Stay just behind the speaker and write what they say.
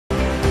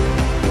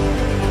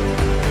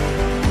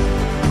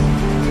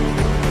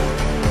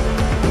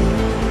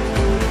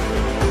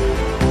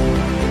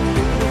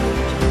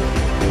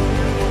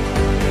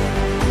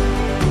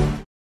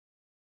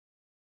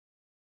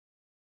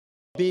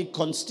big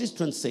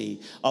constituency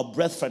of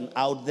brethren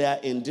out there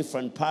in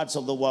different parts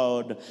of the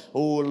world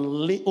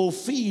who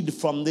feed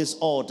from this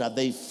altar.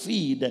 They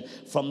feed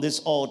from this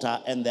altar,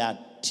 and they are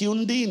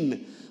tuned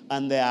in,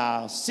 and they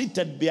are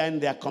seated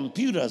behind their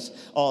computers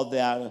or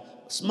their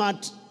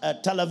smart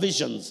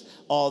televisions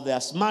or their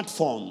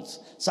smartphones.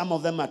 Some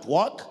of them at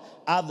work,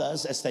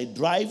 others as they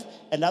drive,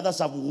 and others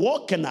have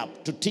woken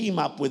up to team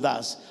up with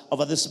us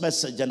over this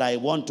message, and I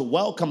want to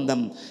welcome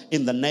them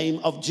in the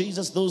name of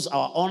Jesus. Those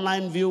are our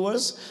online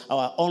viewers,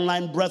 our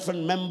online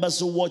brethren, members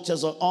who watch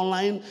us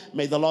online.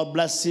 May the Lord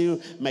bless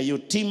you. May you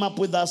team up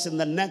with us in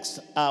the next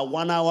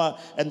 1 hour,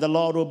 and the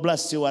Lord will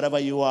bless you wherever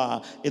you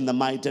are in the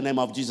mighty name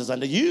of Jesus.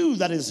 And you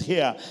that is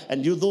here,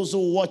 and you those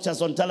who watch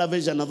us on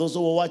television, and those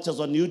who watch us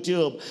on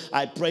YouTube,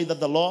 I pray that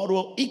the Lord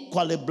will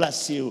equally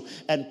bless you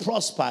and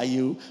prosper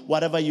you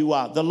wherever you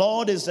are. The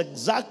Lord is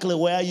exactly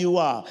where you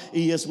are.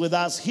 He is with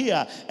us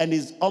here, and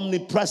He's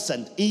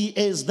omnipresent. He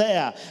is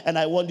there, and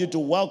I want you to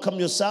welcome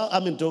yourself,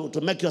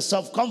 to make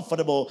yourself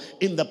comfortable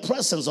in the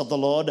presence of the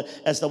Lord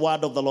as the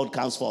word of the Lord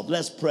comes forth.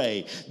 Let's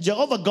pray.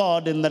 Jehovah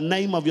God, in the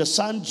name of your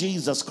Son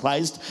Jesus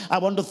Christ, I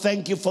want to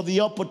thank you for the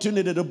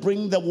opportunity to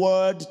bring the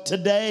word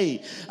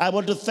today. I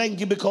want to thank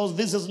you because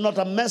this is not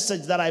a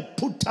message that I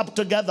put up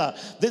together.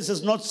 This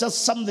is not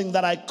just something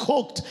that I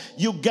cooked.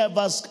 You gave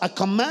us a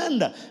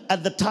command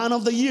at the turn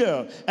of the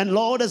year, and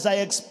Lord, as I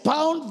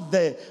expound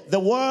the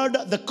word,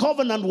 the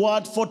covenant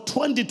word for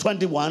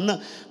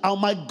 2021, oh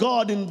my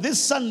God, in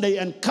this Sunday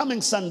and coming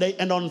Sunday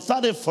and on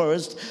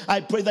 31st,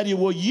 I pray that you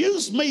will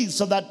use me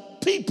so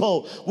that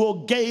people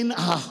will gain a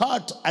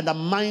heart and a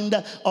mind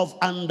of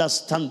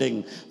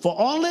understanding. For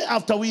only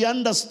after we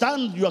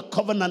understand your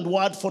covenant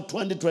word for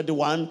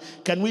 2021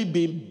 can we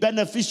be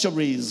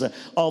beneficiaries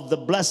of the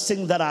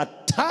blessing that are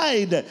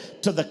tied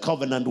to the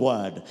covenant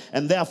word.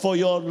 And therefore,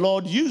 your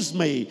Lord, use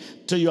me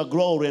to your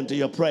glory and to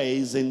your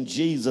praise. In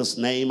Jesus'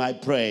 name I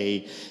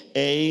pray.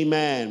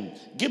 Amen.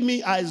 Give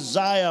me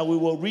Isaiah. We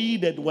will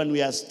read it when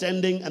we are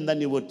standing, and then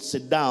you would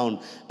sit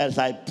down as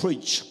I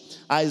preach.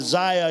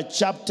 Isaiah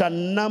chapter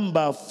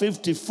number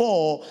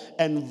 54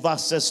 and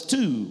verses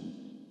 2.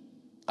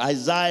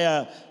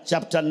 Isaiah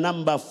chapter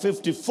number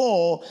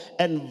 54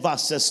 and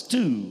verses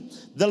 2.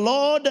 The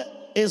Lord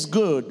is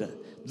good.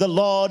 The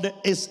Lord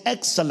is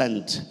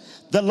excellent.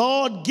 The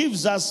Lord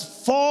gives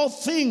us 4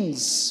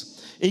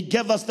 things. He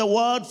gave us the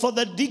word for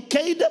the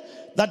decade,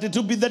 that it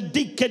will be the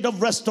decade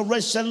of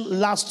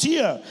restoration last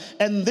year.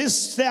 And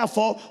this,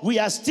 therefore, we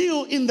are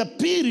still in the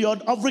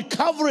period of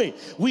recovery.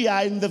 We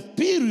are in the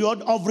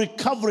period of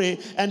recovery,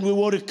 and we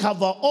will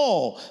recover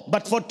all.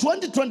 But for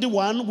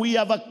 2021, we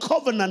have a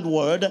covenant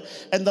word,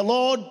 and the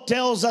Lord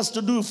tells us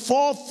to do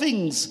 4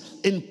 things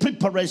in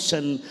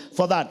preparation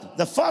for that.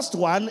 The first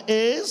one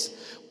is,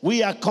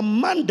 we are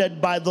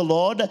commanded by the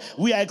Lord,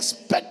 we are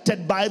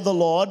expected by the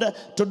Lord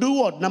to do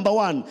what? Number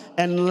 1,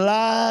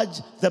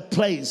 enlarge the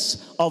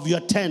place of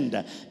your tent.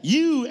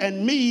 You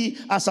and me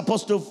are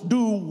supposed to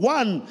do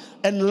 1,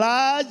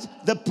 enlarge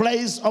the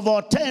place of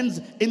our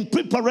tent in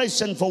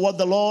preparation for what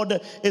the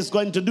Lord is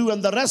going to do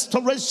and the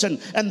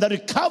restoration and the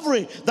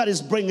recovery that is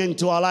bringing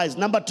to our lives.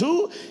 Number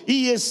 2,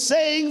 he is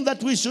saying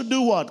that we should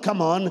do what? Come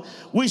on.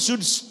 We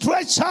should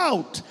stretch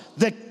out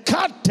the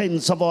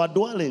curtains of our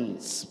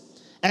dwellings.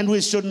 And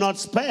we should not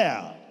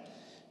spare.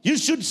 You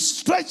should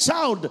stretch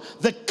out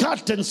the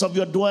curtains of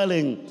your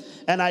dwelling.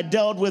 And I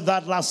dealt with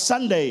that last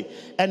Sunday.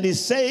 And he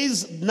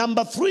says,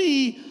 number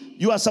 3,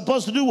 you are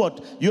supposed to do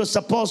what? We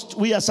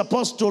are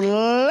supposed to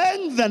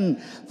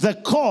lengthen the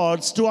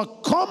cords to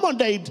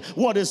accommodate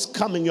what is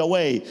coming your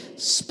way.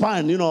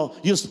 Span,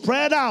 you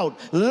spread out,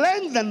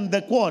 lengthen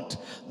the what?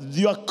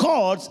 Your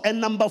cords. And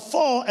number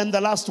 4, and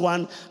the last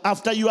one,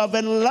 after you have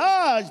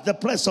enlarged the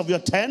place of your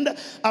tent,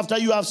 after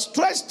you have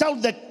stretched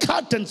out the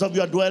curtains of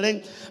your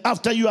dwelling,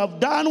 after you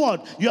have done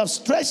what? You have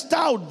stretched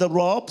out the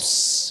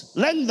ropes,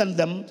 lengthen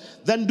them,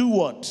 then do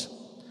what?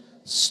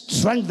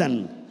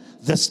 Strengthen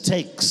the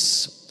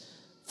stakes.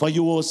 For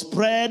you will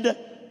spread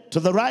to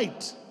the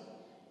right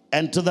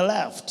and to the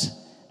left,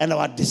 and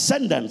our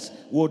descendants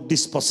will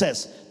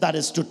dispossess. That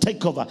is to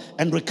take over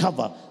and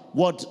recover.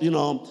 What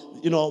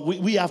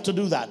we have to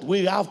do that.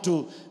 We have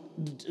to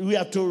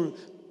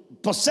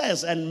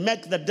possess and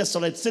make the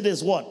desolate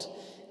cities what?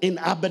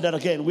 Inhabited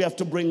again. We have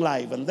to bring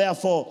life. And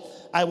therefore,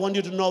 I want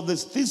you to know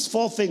this. These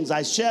 4 things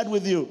I shared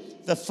with you.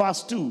 The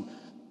first 2,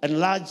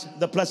 enlarge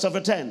the place of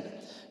a tent.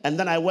 And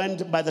then I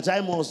went, by the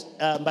time was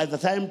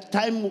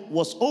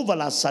over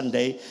last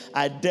Sunday,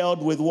 I dealt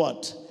with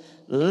what?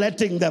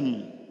 Letting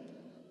them,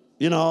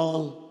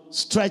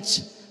 stretch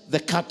the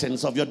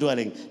curtains of your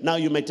dwelling. Now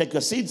you may take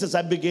your seats as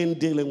I begin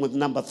dealing with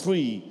number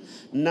 3.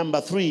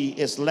 Number 3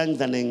 is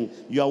lengthening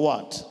your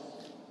what?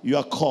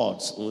 Your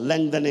cords.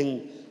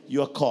 Lengthening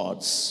your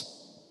cords.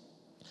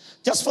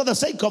 Just for the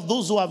sake of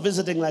those who are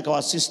visiting, like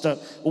our sister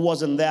who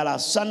wasn't there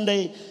last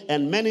Sunday,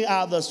 and many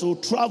others who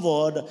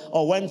traveled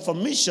or went for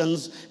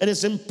missions, it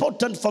is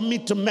important for me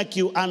to make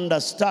you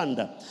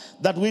understand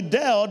that we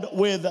dealt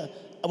with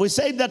we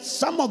say that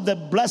some of the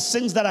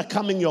blessings that are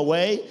coming your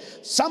way,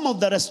 some of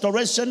the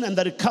restoration and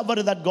the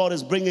recovery that God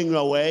is bringing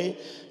your way,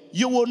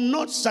 you will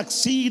not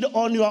succeed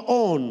on your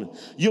own.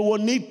 You will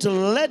need to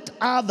let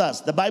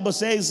others. The Bible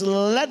says,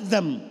 let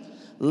them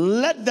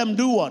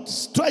do what?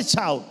 Stretch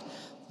out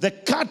the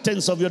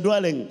curtains of your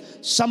dwelling.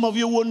 Some of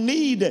you will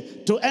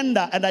need to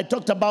enter, and I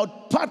talked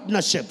about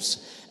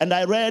partnerships. And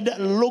I read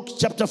Luke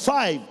chapter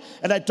 5,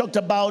 and I talked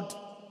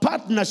about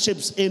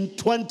partnerships in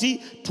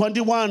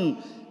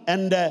 2021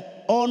 and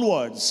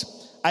onwards.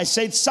 I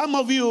said some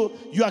of you,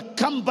 your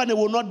company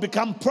will not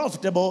become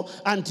profitable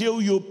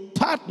until you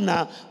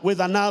partner with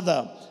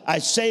another. I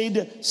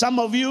said some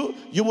of you,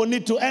 you will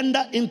need to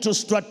enter into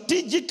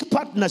strategic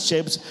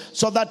partnerships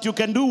so that you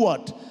can do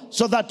what?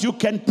 So that you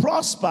can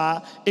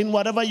prosper in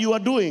whatever you are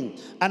doing.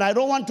 And I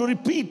don't want to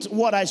repeat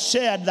what I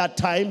shared that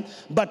time,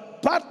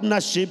 but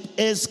partnership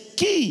is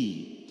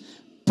key.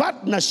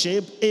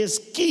 Partnership is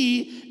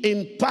key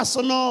in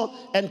personal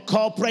and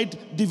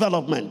corporate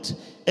development.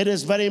 It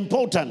is very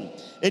important.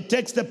 It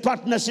takes the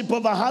partnership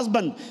of a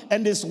husband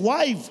and his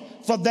wife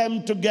for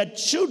them to get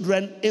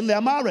children in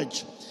their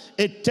marriage.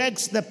 It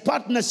takes the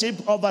partnership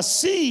of a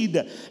seed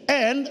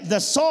and the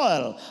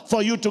soil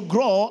for you to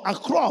grow a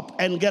crop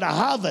and get a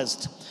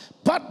harvest.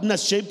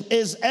 Partnership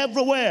is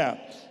everywhere.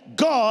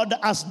 God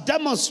has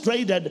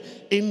demonstrated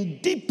in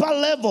deeper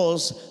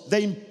levels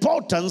the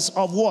importance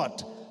of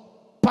what?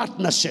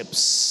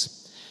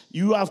 Partnerships.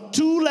 You have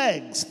two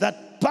legs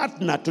that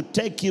partner to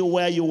take you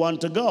where you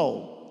want to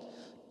go.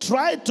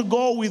 Try to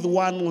go with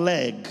one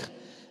leg,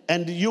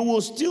 and you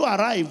will still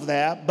arrive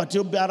there, but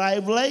you'll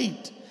arrive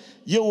late.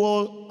 You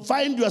will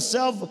find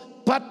yourself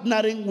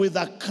partnering with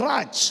a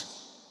crutch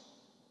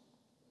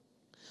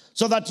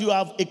so that you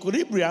have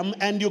equilibrium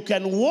and you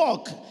can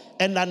walk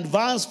and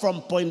advance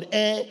from point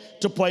A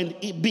to point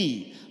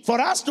B.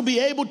 For us to be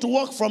able to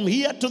walk from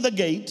here to the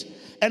gate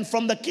and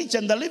from the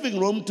kitchen, the living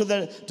room to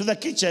the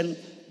kitchen,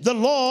 the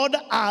Lord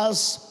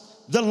has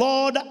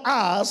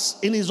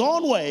in his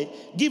own way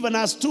given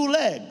us two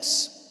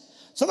legs.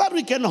 So that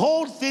we can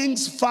hold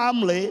things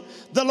firmly,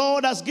 the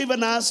Lord has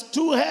given us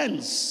two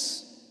hands.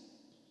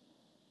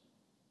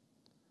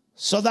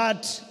 So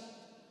that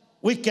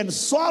we can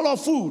swallow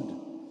food.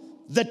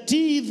 Your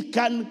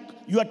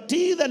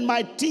teeth and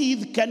my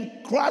teeth can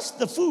crush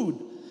the food,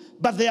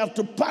 but they have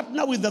to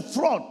partner with the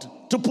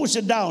throat to push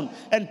it down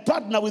and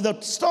partner with the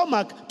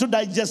stomach to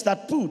digest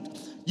that food.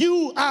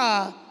 You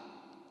are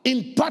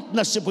in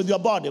partnership with your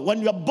body.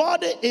 When your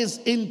body is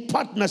in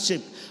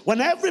partnership, when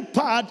every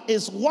part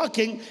is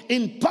working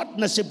in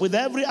partnership with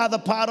every other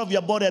part of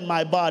your body and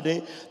my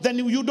body, then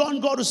you don't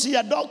go to see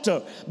a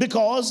doctor,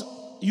 because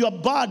your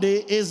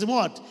body is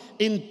what?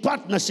 In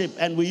partnership.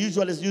 And we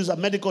usually use a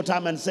medical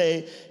term and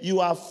say you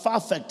are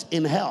perfect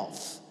in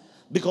health,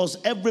 because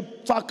every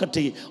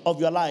faculty of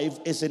your life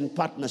is in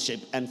partnership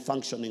and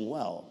functioning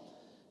well.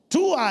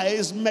 Two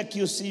eyes make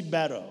you see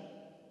better.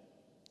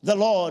 The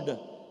Lord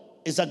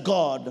is a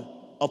God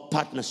of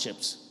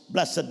partnerships.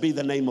 Blessed be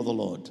the name of the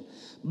Lord.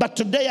 But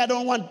today I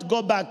don't want to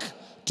go back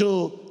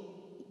to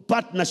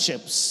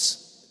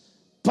partnerships.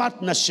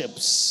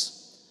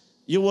 Partnerships.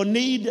 You will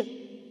need,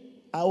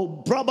 I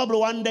will probably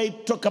one day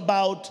talk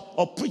about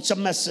or preach a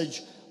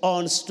message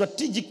on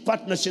strategic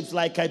partnerships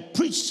like I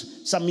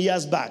preached some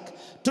years back.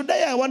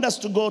 Today I want us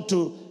to go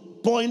to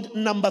point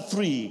number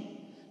 3.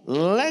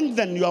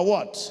 Lengthen your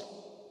what?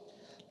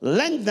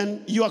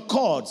 Lengthen your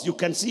cords. You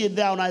can see it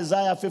there on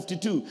Isaiah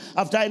 52.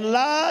 After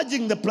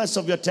enlarging the place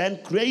of your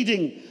tent,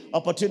 creating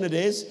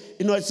opportunities,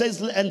 it says,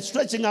 and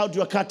stretching out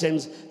your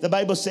curtains, the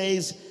Bible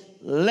says,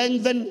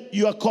 lengthen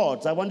your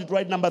cords. I want it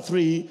right, number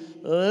 3.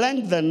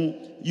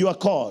 Lengthen your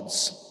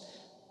cords.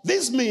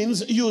 This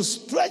means you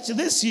stretch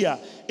this year.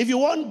 If you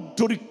want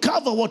to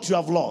recover what you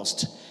have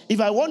lost, if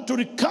I want to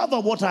recover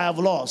what I have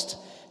lost,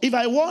 if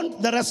I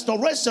want the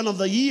restoration of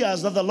the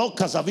years that the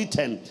locusts have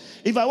eaten,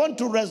 if I want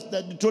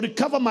to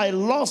recover my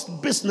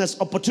lost business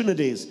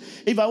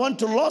opportunities, if I want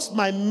to lost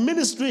my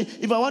ministry,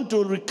 if I want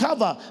to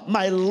recover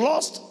my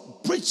lost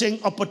preaching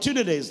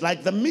opportunities,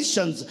 like the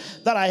missions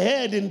that I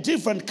had in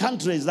different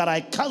countries that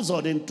I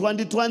canceled in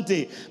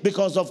 2020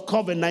 because of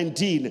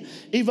COVID-19.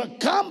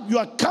 If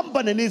your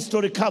company needs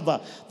to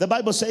recover, the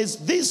Bible says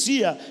this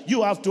year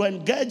you have to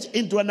engage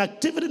into an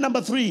activity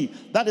number 3.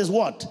 That is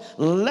what?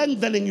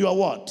 Lengthening your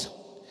what?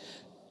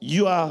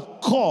 Your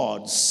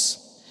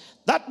cords.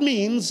 That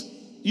means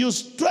you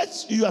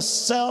stretch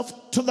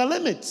yourself to the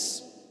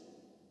limits.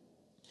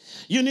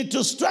 You need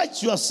to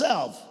stretch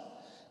yourself.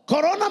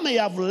 Corona may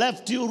have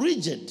left you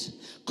rigid.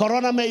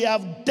 Corona may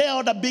have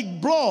dealt a big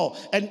blow,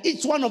 and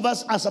each one of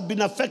us has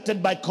been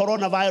affected by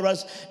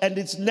coronavirus and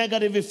its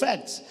negative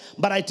effects.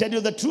 But I tell you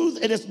the truth,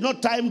 it is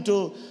not time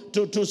to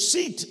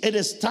sit. It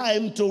is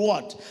time to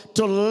what?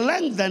 To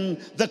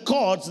lengthen the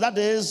cords, that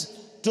is,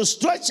 to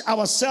stretch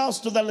ourselves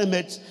to the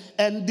limit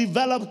and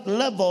develop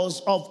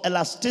levels of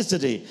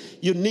elasticity.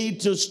 You need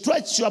to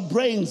stretch your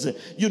brains.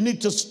 You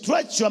need to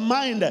stretch your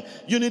mind.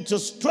 You need to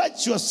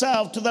stretch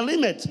yourself to the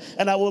limit.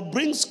 And I will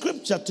bring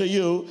scripture to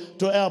you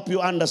to help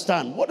you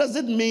understand. What does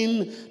it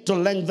mean to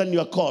lengthen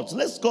your cords?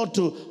 Let's go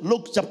to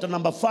Luke chapter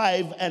number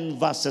 5 and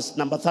verses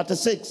number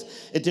 36.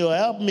 It will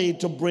help me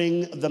to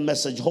bring the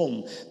message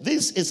home.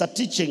 This is a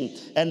teaching,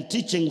 and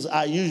teachings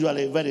are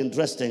usually very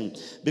interesting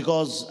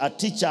because a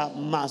teacher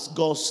must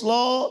go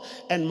slow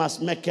and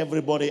must make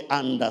everybody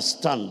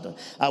understand.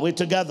 Are we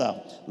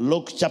together?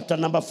 Luke chapter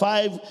number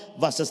 5,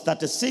 verses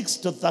 36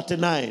 to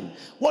 39.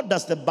 What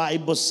does the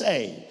Bible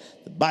say?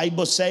 The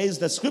Bible says,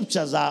 the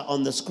scriptures are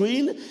on the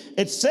screen.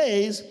 It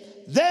says,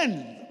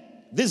 then,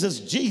 this is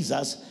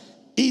Jesus,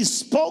 he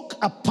spoke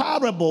a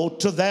parable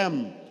to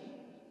them.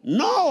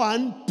 No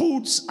one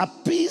puts a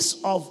piece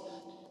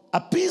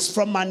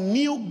from a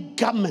new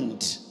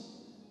garment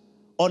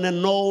on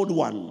an old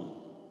one.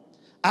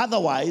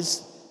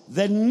 Otherwise,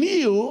 the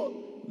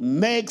new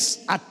makes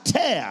a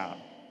tear.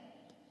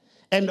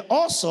 And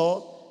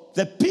also,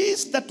 the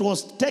piece that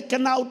was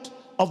taken out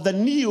of the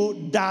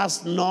new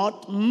does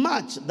not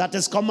match. That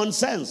is common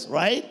sense,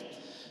 right?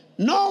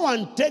 No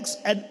one takes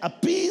a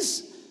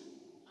piece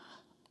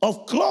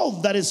of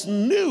cloth that is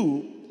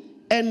new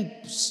and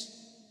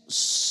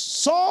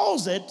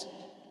sews it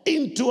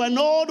into an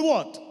old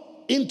what?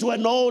 Into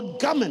an old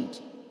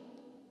garment.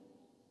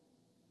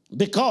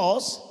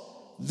 Because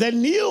the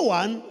new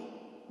one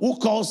will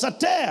cause a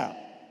tear.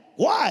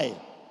 Why?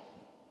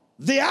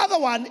 The other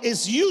one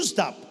is used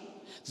up.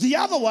 The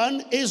other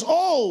one is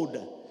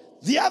old.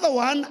 The other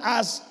one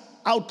has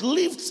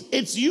outlived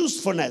its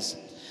usefulness.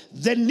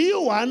 The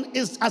new one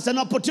is as an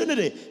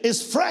opportunity,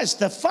 is fresh.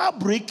 The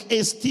fabric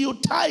is still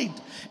tight.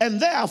 And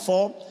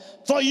therefore,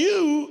 for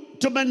you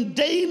to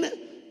maintain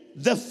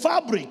the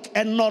fabric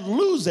and not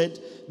lose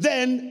it,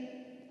 then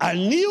a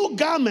new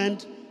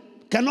garment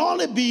can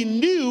only be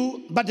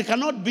new, but it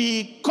cannot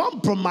be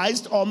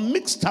compromised or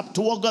mixed up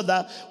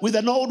together with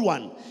an old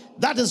one.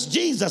 That is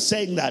Jesus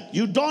saying that.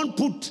 You don't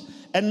put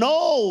a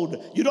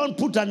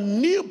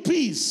new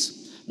piece.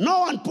 No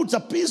one puts a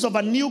piece of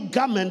a new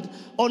garment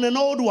on an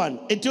old one.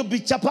 It will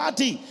be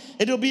chapati.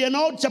 It will be an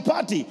old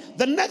chapati.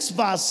 The next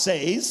verse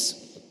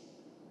says,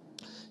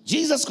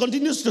 Jesus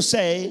continues to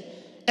say,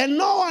 and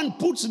no one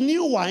puts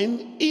new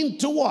wine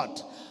into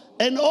what?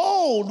 An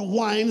old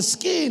wine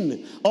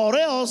skin, or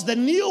else the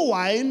new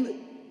wine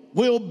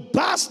will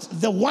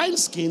burst the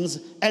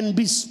wineskins and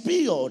be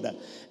spilled,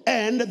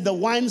 and the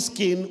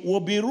wineskin will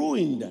be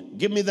ruined.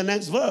 Give me the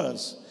next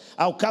verse.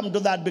 I'll come to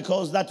that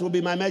because that will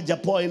be my major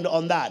point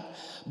on that.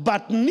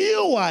 But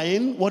new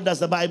wine, what does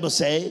the Bible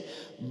say?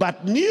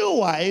 But new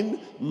wine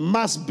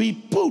must be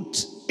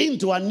put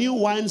into a new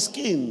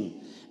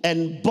wineskin,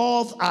 and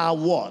both are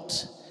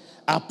what?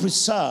 Are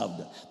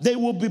preserved. They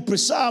will be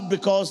preserved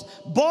because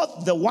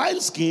both the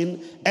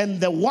wineskin and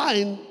the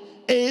wine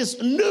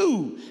is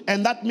new.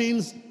 And that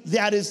means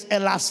there is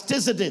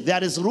elasticity.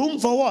 There is room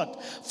for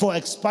what? For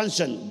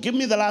expansion. Give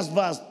me the last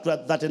verse,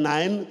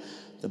 39.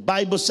 The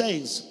Bible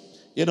says,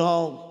 and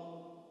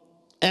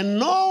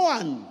no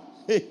one,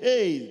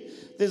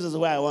 this is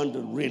where I want to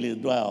really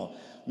dwell.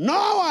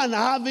 No one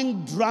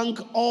having drunk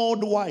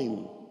old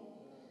wine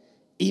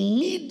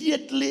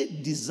immediately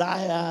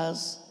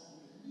desires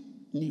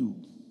new.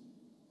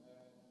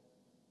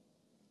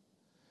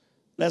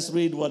 Let's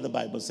read what the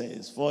Bible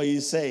says. For he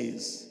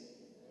says,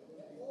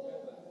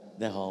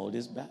 the old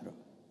is better.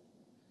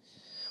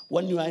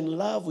 When you are in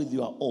love with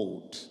your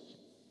old,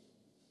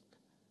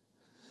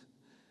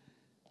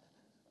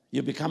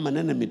 you become an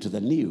enemy to the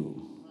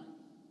new.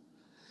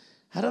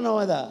 I don't know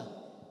whether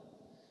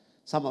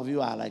some of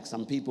you are like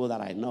some people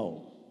that I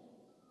know.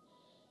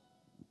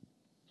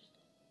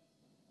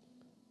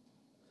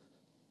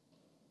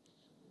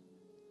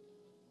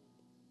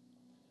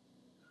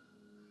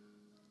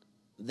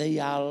 They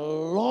are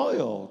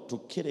loyal to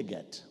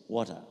Kirigate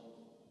water.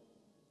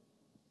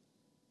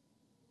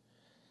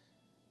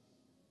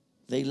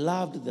 They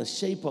loved the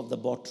shape of the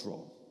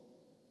bottle.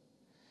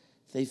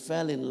 They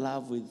fell in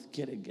love with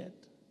Kirigate.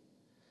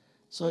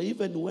 So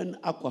even when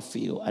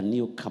Aquafil, a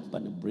new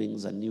company,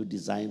 brings a new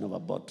design of a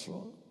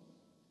bottle,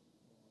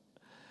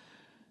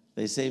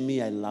 they say,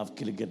 me, I love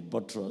Kirigate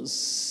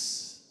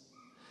bottles.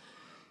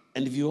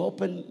 And if you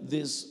open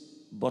this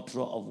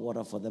bottle of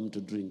water for them to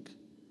drink,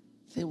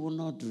 they will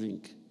not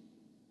drink.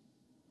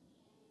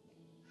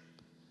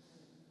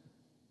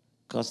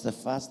 Because the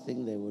first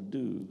thing they will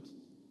do,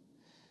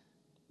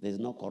 there's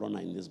no corona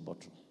in this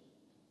bottle.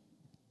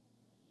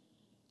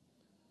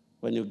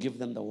 When you give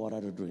them the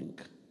water to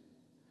drink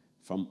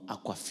from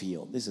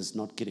Aquafil, this is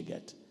not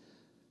Kirigate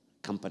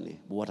company,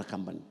 water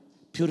company,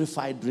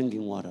 purified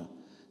drinking water,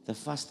 the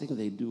first thing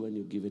they do when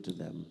you give it to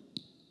them,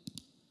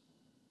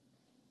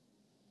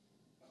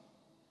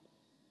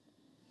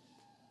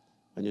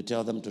 when you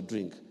tell them to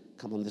drink,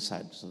 come on this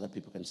side so that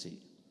people can see.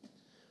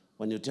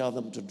 When you tell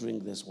them to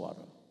drink this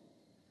water,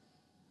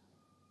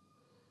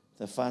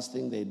 the first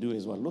thing they do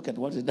is, well, look at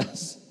what it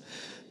does.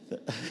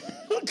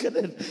 Look at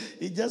it.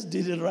 He just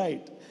did it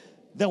right.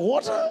 The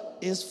water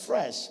is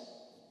fresh,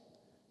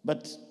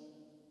 but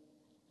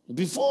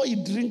before he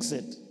drinks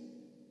it,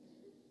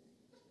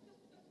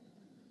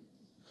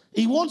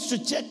 he wants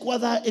to check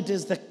whether it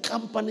is the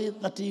company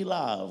that he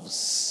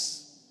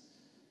loves.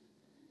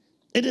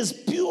 It is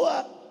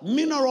pure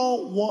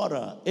mineral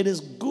water. It is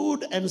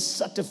good and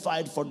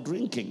certified for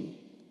drinking.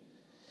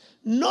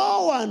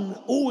 No one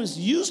who is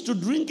used to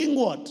drinking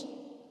what?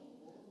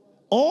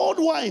 Old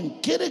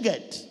wine,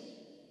 Kirigate,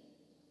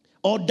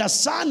 or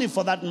Dasani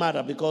for that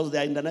matter, because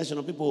there are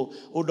international people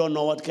who don't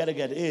know what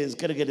Kirigate is.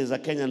 Kirigate is a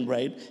Kenyan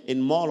brand. In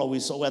Molo, we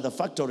saw where the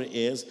factory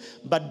is.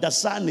 But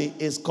Dasani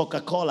is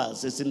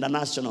Coca-Cola's. It's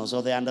international,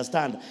 so they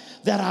understand.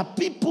 There are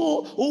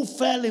people who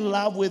fell in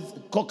love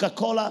with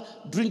Coca-Cola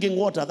drinking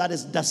water. That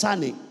is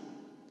Dasani.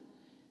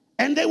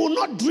 And they will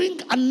not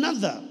drink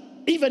another,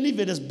 even if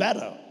it is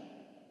better.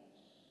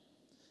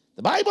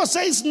 The Bible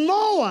says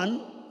no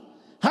one,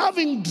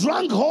 having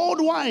drunk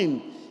old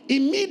wine,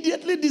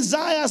 immediately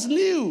desires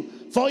new,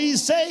 for he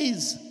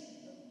says,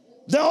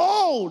 the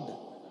old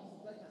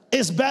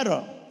is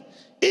better.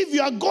 If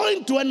you are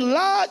going to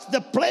enlarge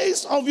the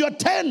place of your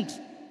tent,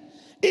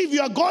 if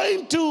you are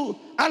going to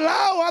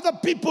allow other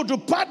people to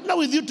partner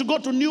with you to go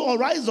to new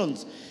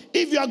horizons,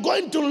 if you are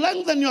going to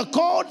lengthen your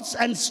cords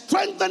and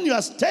strengthen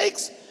your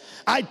stakes,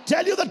 I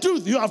tell you the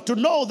truth, you have to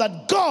know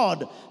that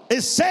God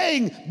is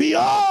saying,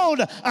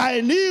 behold,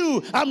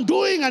 I'm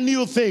doing a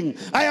new thing.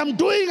 I am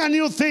doing a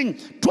new thing.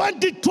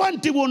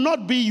 2020 will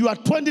not be your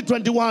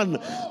 2021.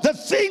 The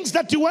things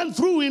that you went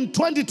through in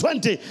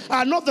 2020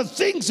 are not the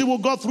things you will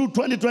go through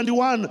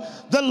 2021.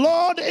 The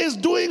Lord is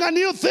doing a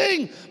new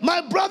thing.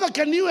 My brother,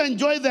 can you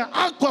enjoy the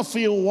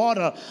Aquafil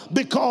water?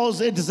 Because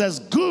it is as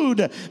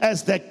good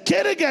as the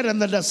Kirigate and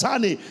the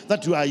Dasani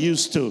that you are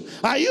used to.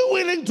 Are you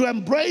willing to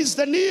embrace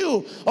the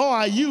new, or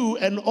are you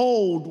an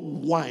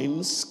old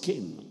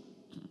wineskin?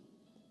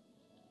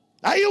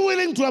 Are you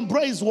willing to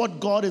embrace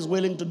what God is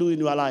willing to do in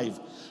your life?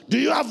 Do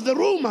you have the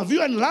room? Have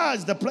you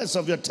enlarged the place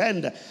of your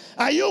tent?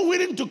 Are you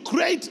willing to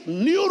create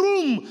new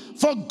room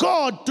for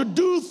God to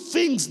do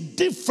things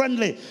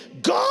differently?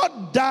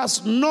 God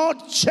does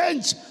not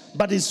change,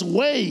 but his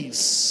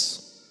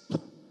ways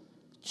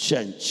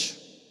change.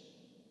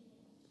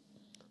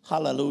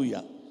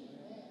 Hallelujah.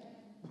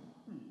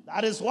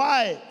 That is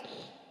why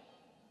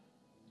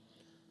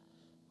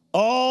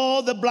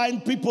all the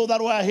blind people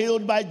that were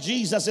healed by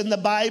Jesus in the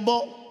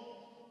Bible,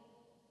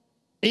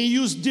 he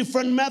used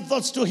different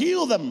methods to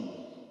heal them.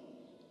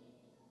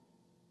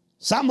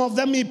 Some of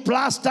them he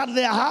plastered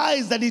their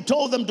eyes that he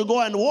told them to go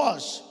and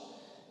wash.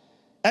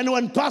 And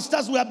when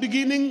pastors were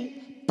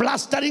beginning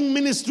plastering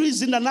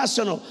ministries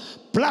international,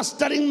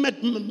 plastering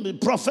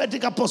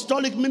prophetic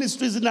apostolic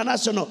ministries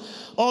international,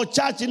 or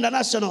church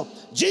international,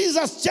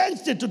 Jesus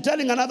changed it to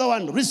telling another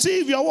one,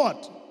 receive your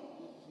what?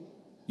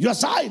 Your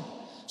sight.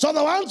 So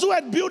the ones who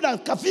had built a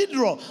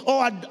cathedral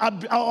or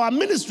a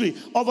ministry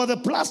over the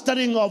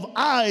plastering of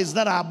eyes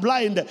that are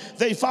blind,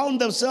 they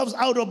found themselves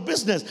out of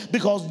business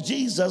because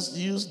Jesus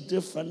used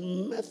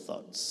different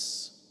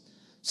methods.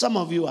 Some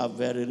of you are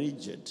very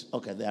rigid.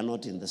 Okay, they are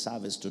not in the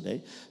service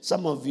today.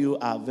 Some of you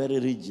are very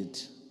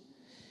rigid.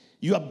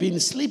 You have been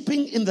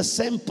sleeping in the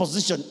same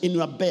position in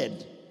your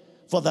bed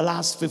for the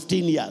last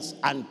 15 years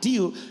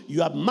until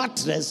your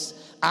mattress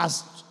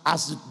has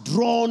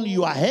drawn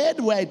your head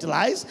where it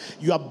lies,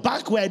 your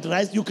back where it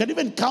lies. You can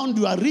even count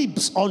your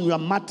ribs on your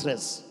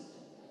mattress.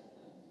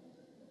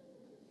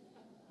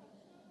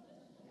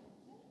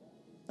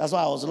 That's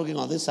why I was looking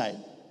on this side.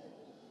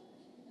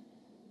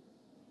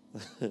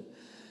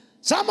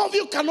 Some of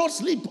you cannot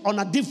sleep on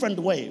a different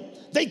way.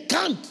 They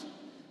can't.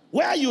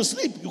 Where you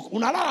sleep,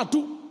 unalala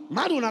tu,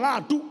 mari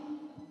unalala tu.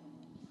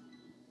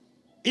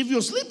 If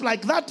you sleep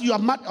like that,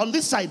 on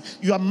this side,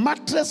 your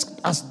mattress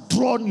has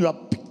drawn your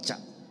picture.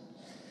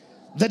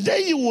 The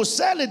day you will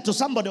sell it to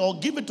somebody or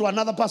give it to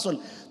another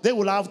person, they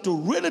will have to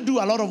really do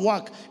a lot of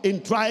work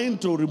in trying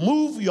to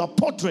remove your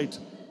portrait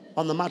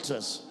on the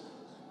mattress.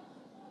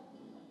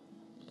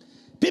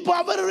 People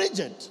are very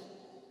rigid.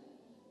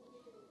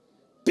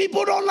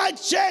 People don't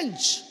like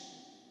change.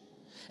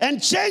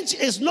 And change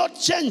is not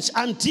change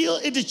until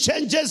it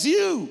changes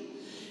you.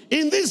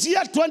 In this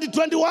year,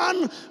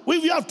 2021,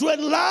 we have to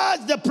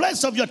enlarge the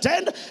place of your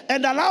tent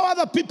and allow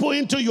other people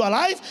into your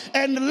life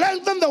and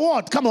lengthen the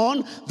what? Come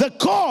on, the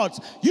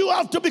cords. You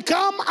have to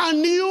become a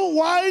new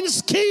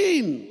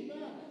wineskin.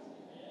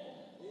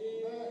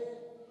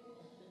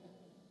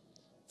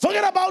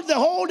 Forget about the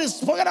old.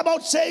 Forget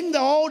about saying the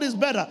old is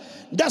better.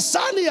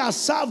 Dasani has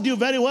served you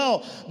very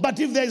well. But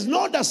if there is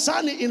no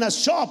Dasani in a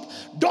shop,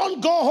 don't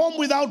go home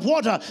without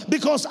water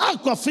because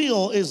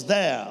Aquafil is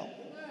there.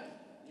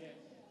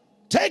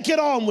 Take it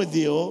on with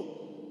you.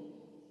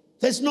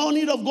 There's no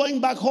need of going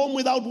back home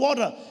without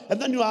water. And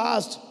then you are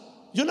asked,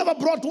 you never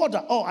brought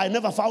water? Oh, I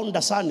never found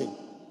Dasani.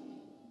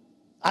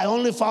 I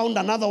only found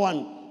another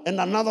one. And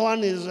another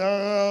one is...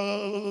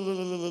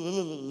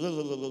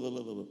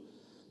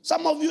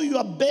 Some of you,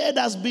 your bed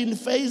has been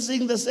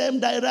facing the same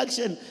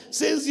direction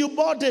since you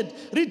bought it.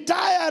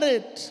 Retire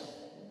it.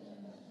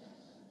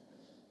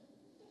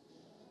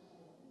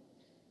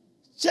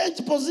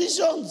 Change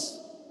positions.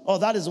 Oh,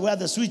 that is where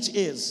the switch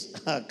is.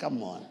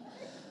 Come on.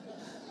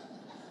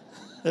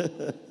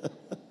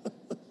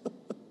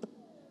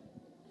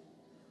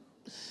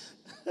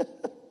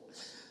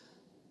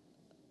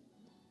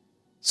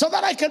 So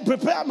that I can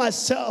prepare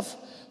myself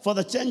for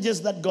the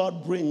changes that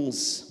God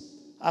brings.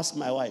 Ask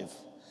my wife.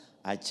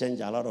 I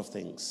change a lot of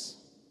things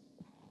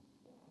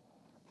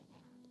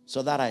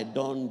so that I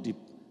don't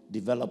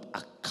develop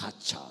a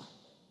culture.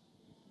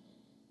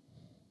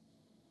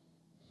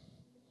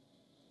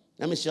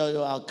 Let me show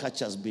you how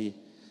cultures be.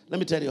 Let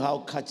me tell you how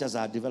cultures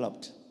are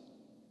developed.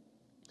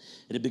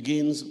 It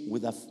begins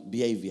with a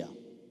behavior.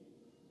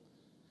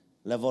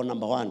 Level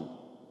number 1,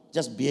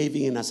 just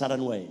behaving in a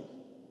certain way.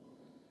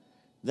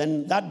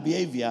 Then that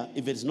behavior,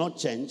 if it's not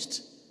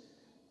changed,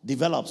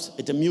 develops.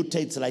 It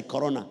mutates like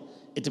corona.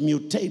 It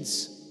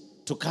mutates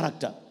to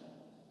character.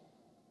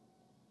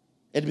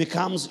 It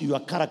becomes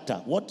your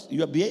character. What?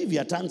 Your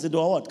behavior turns into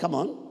a what? Come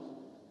on.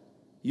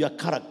 Your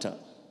character.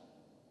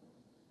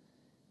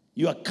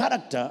 Your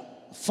character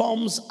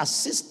forms a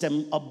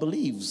system of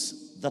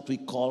beliefs that we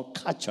call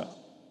culture.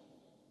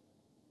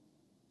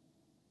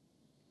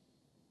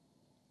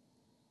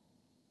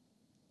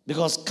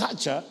 Because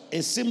culture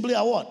is simply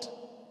a what?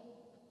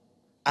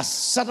 A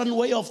certain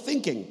way of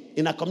thinking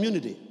in a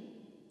community.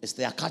 It's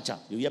their culture.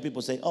 You hear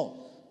people say,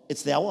 oh,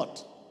 it's their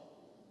what?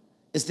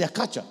 It's their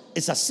culture.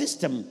 It's a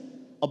system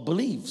of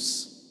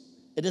beliefs.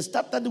 It is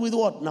started with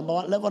what?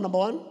 Level number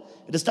 1?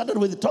 It started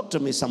with, talk to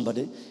me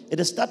somebody.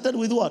 It started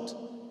with what?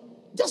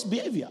 Just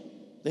behavior.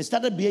 They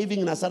started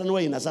behaving in a certain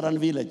way in a certain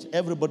village.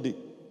 Everybody.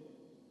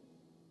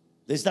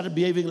 They started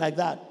behaving like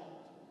that.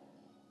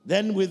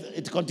 Then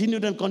it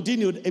continued and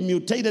continued. It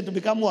mutated to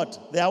become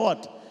what? They are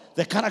what?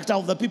 The character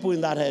of the people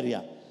in that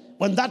area.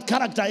 When that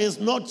character is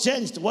not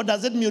changed, what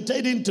does it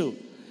mutate into?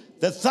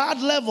 The third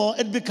level,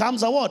 it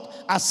becomes a what?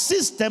 A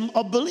system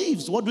of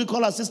beliefs. What we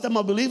call a system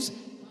of beliefs?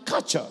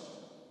 Culture.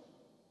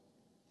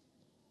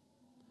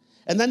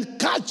 And then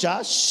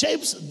culture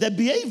shapes the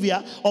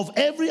behavior of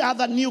every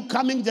other new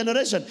coming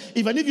generation.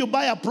 Even if you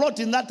buy a plot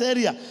in that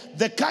area,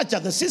 the culture,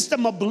 the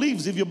system of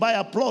beliefs, if you buy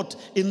a plot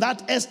in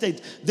that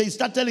estate, they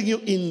start telling you,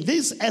 in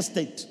this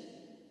estate,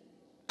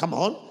 come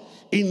on,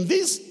 in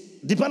this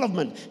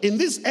development, in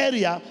this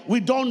area, we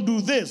don't do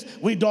this,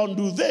 we don't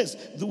do this,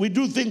 we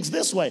do things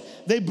this way.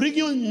 They bring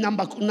you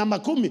number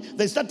kumi.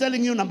 They start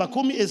telling you number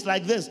kumi is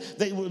like this.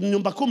 They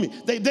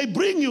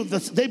bring you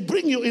this, they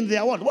bring you in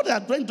their what? What they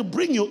are trying to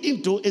bring you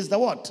into is the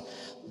what?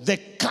 The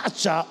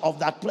culture of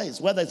that place,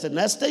 whether it's an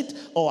estate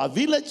or a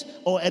village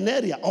or an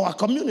area or a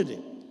community.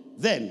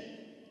 Then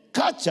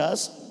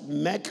cultures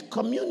make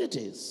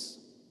communities.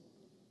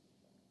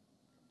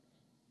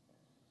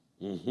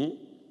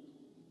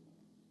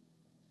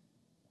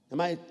 Am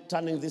I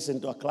turning this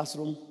into a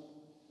classroom?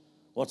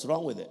 What's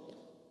wrong with it?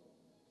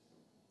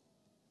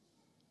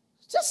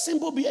 Just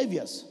simple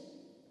behaviors.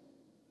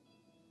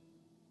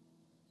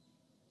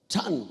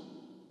 Turn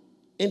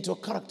into a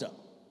character.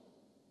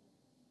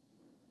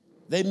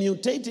 They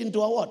mutate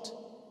into a what?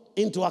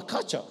 Into a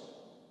culture.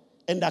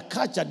 And a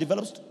culture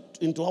develops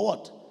into a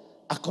what?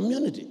 A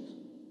community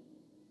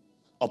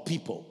of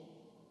people.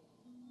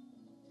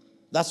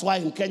 That's why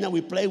in Kenya we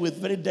play with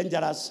very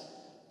dangerous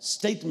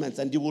statements,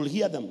 and you will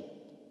hear them.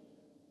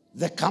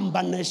 The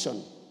Kamba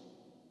nation,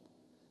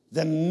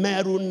 the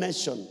Meru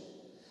nation,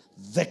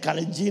 the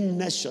Kalenjin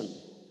nation,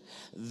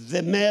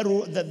 the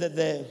Meru,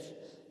 the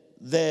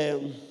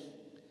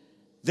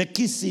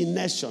Kisii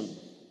nation,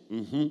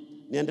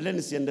 niendelee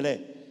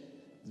nisiendelee,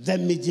 the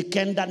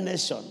Mijikenda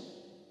nation,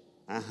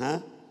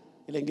 ile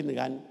ingine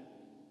gani?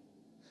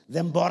 The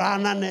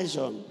Borana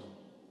nation,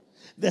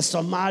 the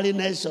Somali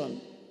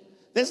nation.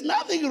 There's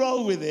nothing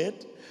wrong with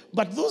it,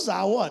 but those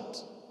are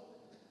what?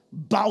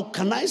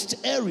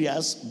 Balkanized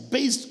areas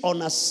based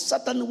on a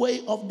certain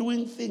way of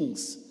doing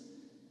things.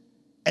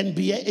 And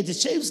it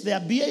shapes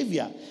their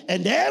behavior.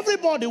 And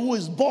everybody who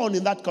is born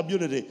in that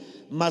community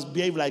must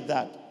behave like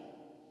that.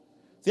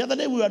 The other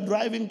day we were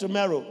driving to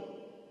Meru,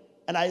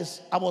 and I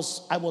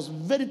was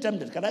very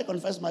tempted. Can I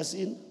confess my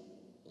sin?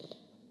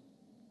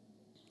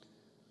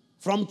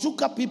 From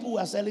Chuka, people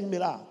were selling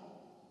miraa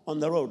on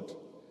the road.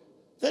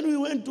 Then we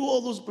went to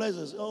all those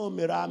places. Oh,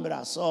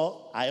 miraa.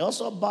 So I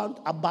also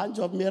bought a bunch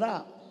of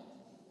miraa.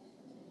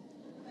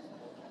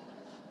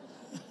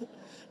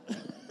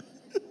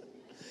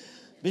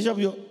 Bishop,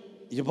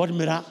 you bought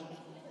miraa?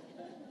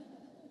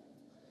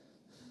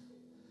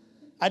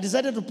 I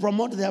decided to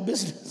promote their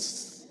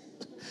business.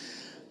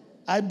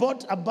 I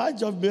bought a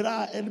bunch of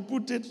miraa and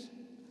put it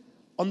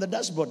on the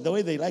dashboard, the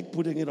way they like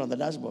putting it on the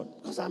dashboard,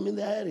 because I'm in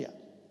their area.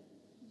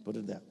 Put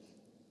it there.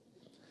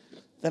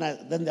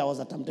 Then there was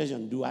a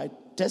temptation. Do I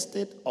test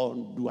it or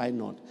do I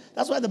not?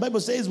 That's why the Bible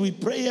says we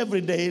pray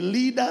every day.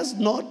 Lead us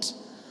not.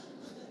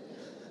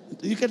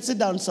 You can sit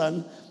down,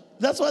 son.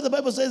 That's why the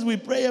Bible says we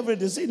pray every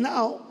day. See,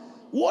 now,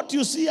 what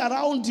you see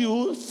around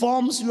you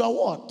forms your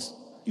what?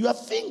 Your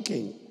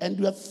thinking. And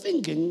your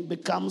thinking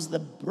becomes the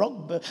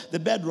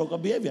bedrock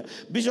of behavior.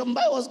 Bishop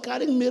Mbai was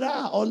carrying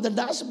miraa on the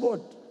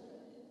dashboard.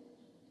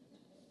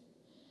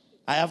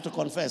 I have to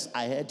confess,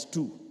 I had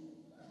two.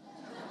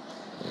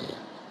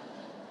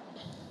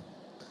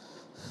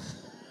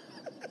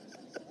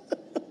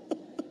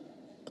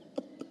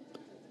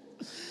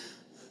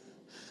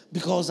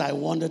 Because I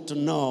wanted to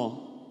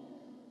know.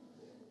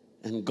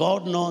 And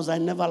God knows I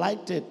never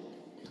liked it.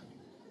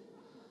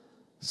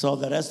 So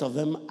the rest of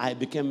them, I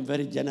became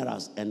very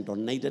generous and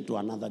donated to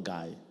another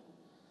guy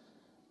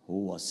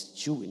who was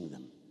chewing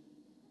them.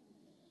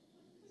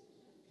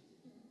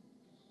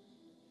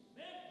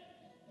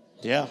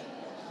 Yeah.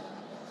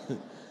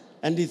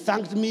 And he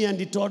thanked me and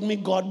he told me,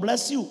 God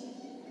bless you.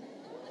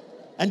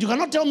 And you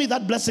cannot tell me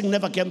that blessing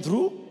never came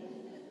through.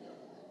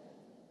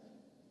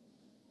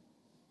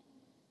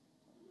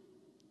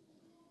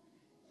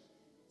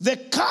 The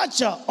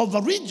culture of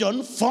a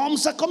region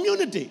forms a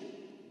community.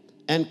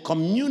 And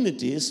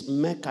communities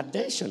make a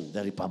nation,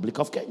 the Republic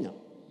of Kenya.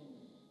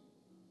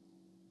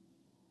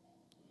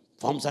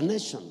 Forms a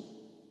nation.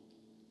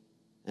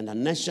 And a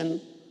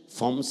nation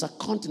forms a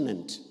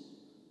continent.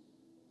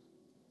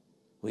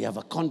 We have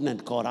a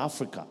continent called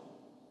Africa.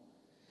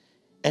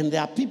 And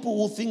there are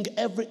people who think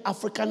every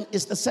African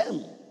is the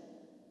same.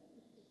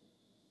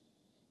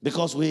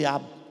 Because we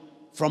are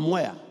from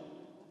where?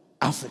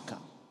 Africa.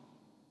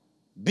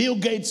 Bill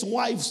Gates'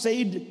 wife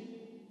said,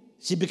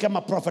 she became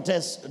a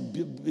prophetess,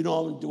 you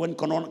know, when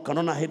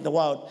Corona hit the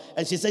world.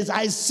 And she says,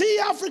 I see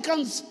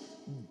Africans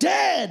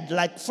dead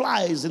like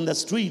flies in the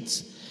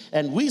streets.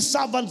 And we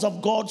servants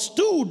of God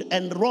stood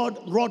and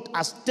wrote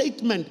a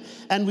statement.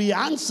 And we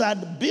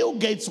answered Bill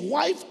Gates'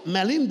 wife,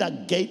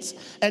 Melinda Gates,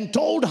 and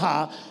told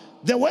her,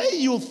 the way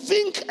you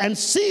think and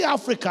see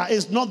Africa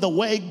is not the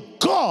way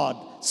God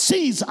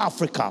sees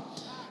Africa.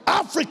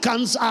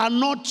 Africans are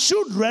not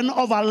children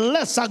of a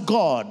lesser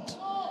God.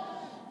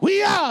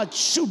 We are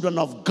children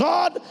of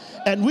God,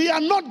 and we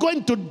are not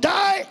going to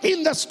die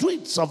in the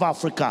streets of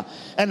Africa.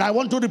 And I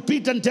want to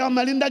repeat and tell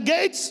Melinda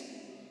Gates,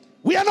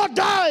 we are not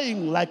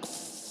dying like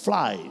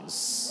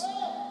flies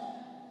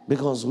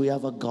because we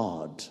have a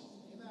God.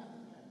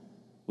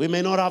 We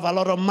may not have a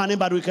lot of money,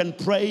 but we can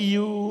pray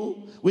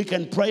you. We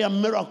can pray a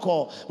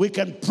miracle. We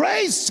can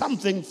pray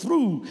something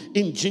through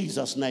in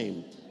Jesus'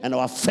 name. And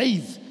our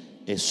faith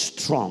is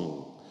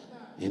strong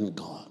in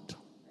God.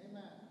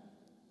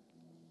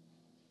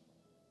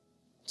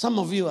 Some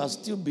of you have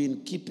still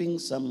been keeping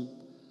some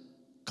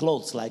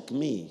clothes like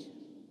me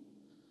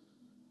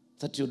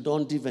that you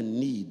don't even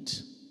need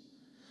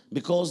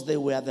because they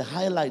were the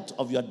highlight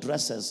of your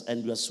dresses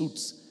and your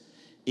suits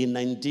in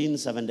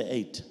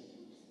 1978.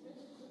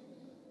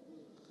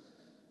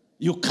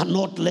 You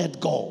cannot let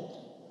go.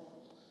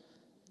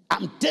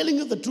 I'm telling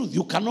you the truth.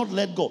 You cannot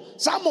let go.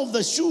 Some of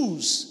the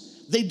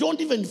shoes, they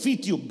don't even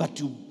fit you, but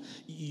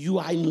you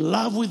are in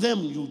love with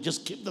them. You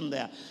just keep them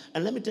there.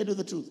 And let me tell you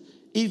the truth.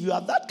 If you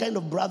are that kind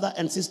of brother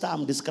and sister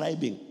I'm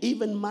describing,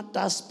 even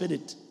matter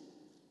spirit,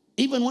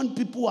 even when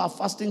people are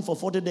fasting for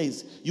 40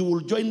 days, you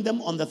will join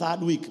them on the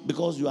third week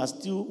because you are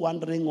still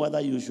wondering whether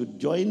you should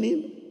join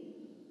in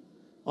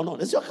or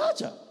not. It's your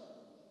culture.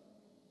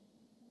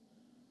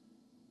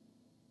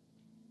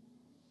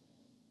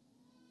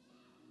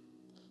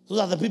 Those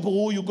are the people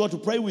who you go to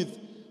pray with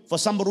for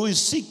somebody who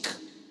is sick.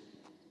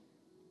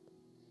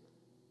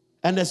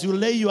 And as you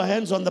lay your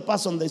hands on the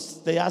person,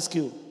 they ask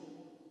you,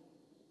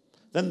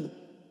 then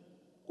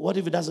what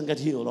if he doesn't get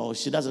healed or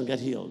she doesn't get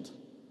healed?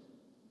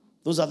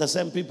 Those are the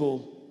same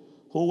people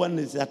who, when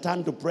it's their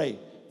time to pray,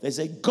 they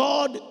say,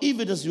 God, if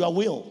it is your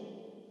will,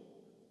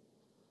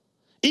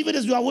 if it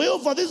is your will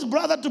for this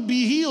brother to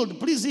be healed,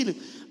 please heal him.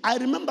 I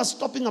remember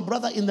stopping a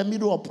brother in the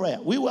middle of prayer.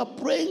 We were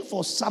praying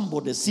for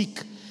somebody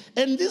sick.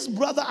 And this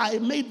brother, I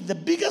made the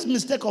biggest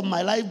mistake of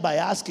my life by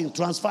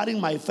transferring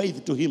my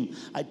faith to him.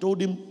 I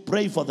told him,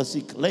 pray for the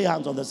sick, lay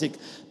hands on the sick.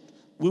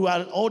 We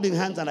were holding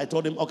hands, and I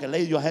told him, okay,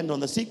 lay your hand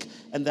on the sick.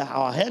 And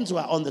our hands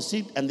were on the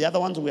seat, and the other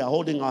ones we are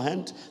holding our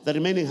hand. The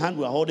remaining hand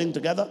we are holding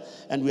together,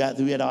 and we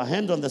had our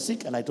hand on the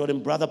sick, and I told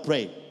him, brother,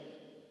 pray.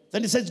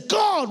 Then he says,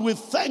 God, we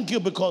thank you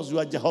because you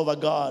are Jehovah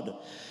God.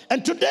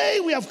 And today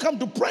we have come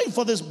to pray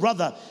for this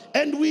brother,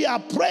 and we are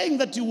praying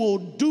that you will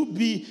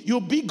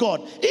be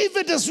God. If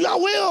it is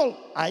your will,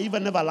 I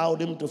even never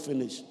allowed him to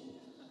finish.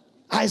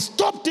 I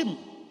stopped him.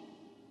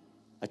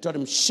 I told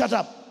him, shut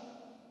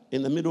up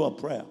in the middle of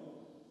prayer.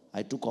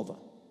 I took over.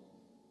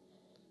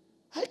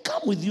 I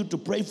come with you to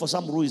pray for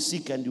someone who is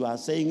sick, and you are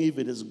saying if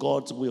it is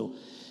God's will.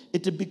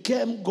 It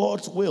became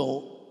God's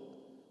will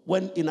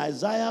when in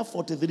Isaiah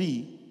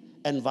 43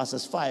 and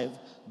verses 5,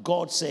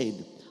 God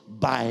said,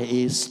 by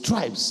his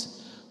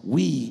stripes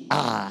we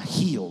are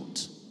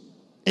healed.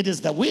 It is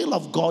the will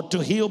of God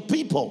to heal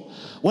people.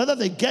 Whether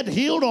they get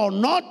healed or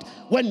not,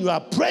 when you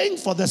are praying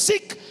for the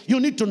sick, you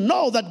need to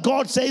know that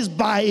God says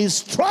by his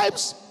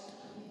stripes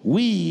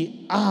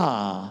we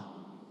are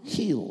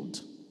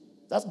healed.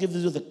 That gives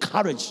you the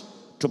courage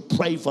to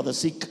pray for the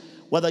sick.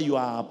 Whether you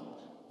are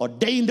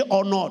ordained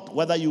or not,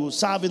 whether you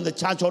serve in the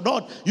church or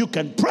not, you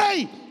can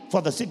pray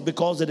for the sick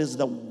because it is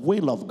the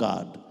will of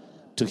God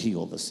to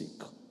heal the sick.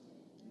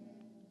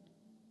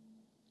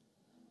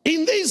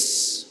 In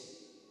this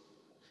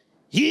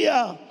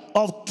year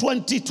of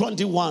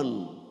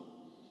 2021,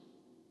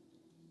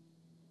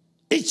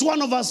 Each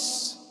one of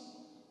us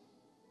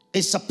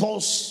is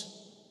supposed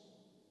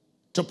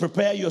to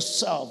prepare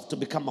yourself to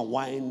become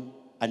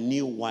a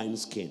new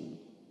wineskin,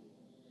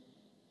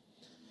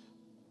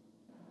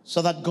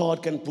 so that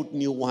God can put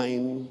new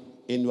wine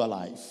in your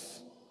life.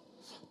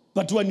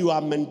 But when you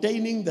are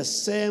maintaining the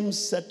same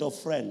set of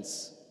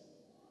friends,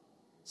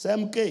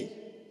 same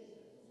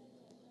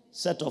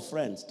set of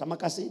friends,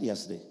 tamaka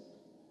seriously,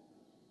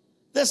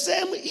 the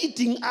same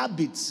eating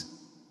habits.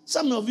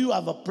 Some of you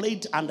have a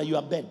plate under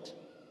your bed.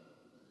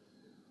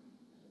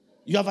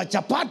 You have a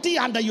chapati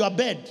under your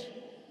bed.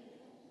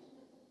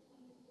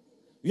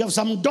 You have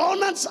some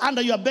donuts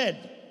under your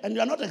bed, and you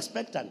are not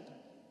expectant.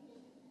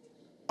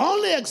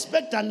 Only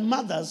expectant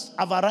mothers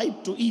have a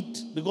right to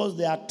eat because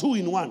they are 2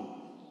 in 1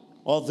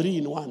 or 3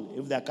 in 1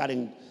 if they are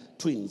carrying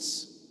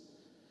twins.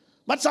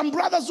 But some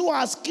brothers who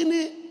are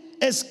skinny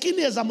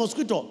as a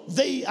mosquito,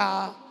 they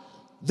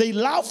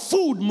love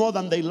food more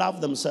than they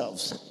love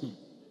themselves.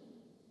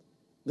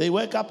 They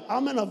wake up. How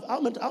many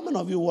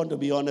of you want to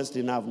be honest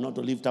enough not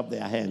to lift up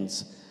their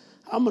hands?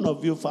 How many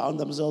of you found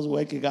themselves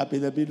waking up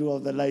in the middle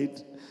of the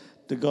night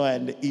to go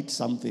and eat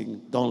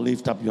something? Don't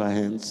lift up your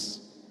hands.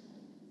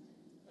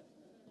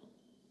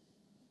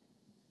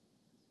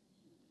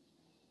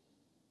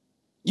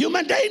 You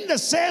maintain the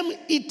same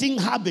eating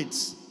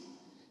habits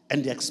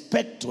and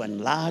expect to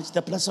enlarge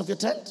the place of your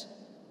tent?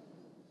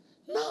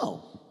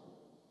 No.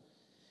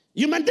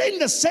 You maintain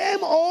the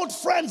same old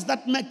friends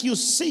that make you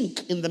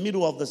sink in the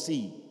middle of the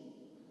sea,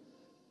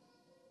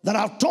 that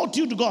have taught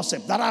you to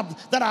gossip, that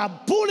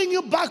are pulling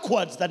you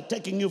backwards than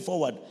taking you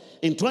forward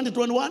in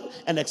 2021,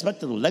 and expect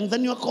to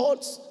lengthen your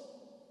cords?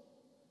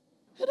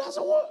 It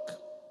doesn't work.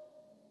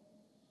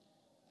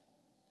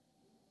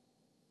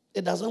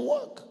 It doesn't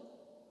work.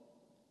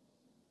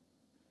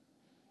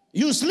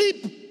 You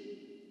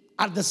sleep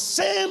at the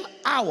same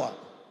hour,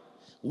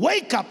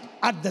 wake up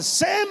at the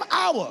same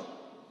hour.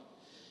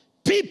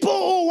 People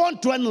who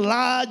want to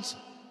enlarge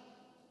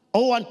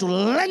or want to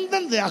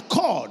lengthen their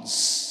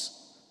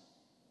cords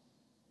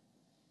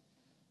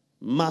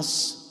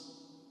must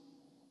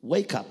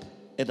wake up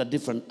at a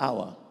different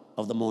hour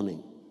of the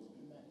morning,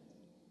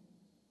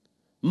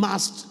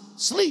 must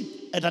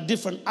sleep at a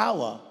different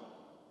hour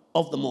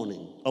of the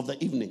morning, of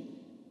the evening.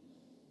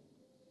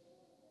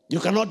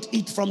 You cannot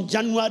eat from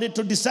January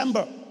to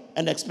December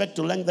and expect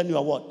to lengthen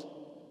your what?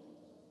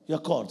 Your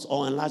cords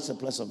or enlarge the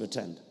place of your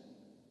tent.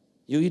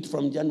 You eat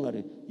from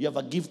January, you have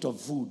a gift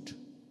of food.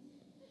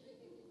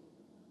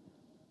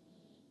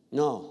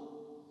 No.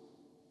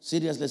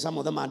 Seriously, some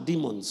of them are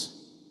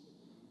demons.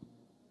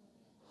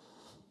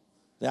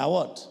 They are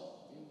what?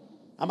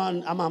 Am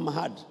I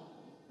mad?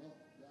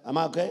 Am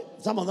I okay?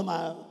 Some of them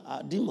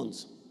are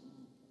demons.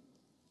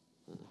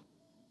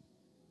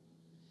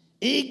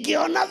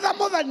 Igiona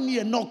thamotha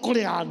nie no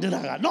kurira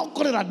ndiraga no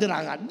kurira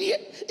ndiraga nie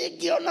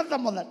igiona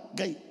thamotha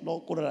ngai no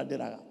kurira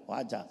ndiraga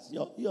wacha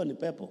hiyo ni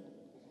pepo.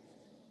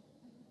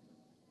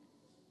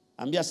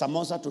 Ambia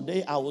Samosa,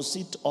 today I will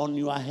sit on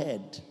your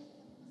head.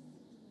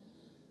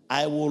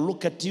 I will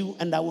look at you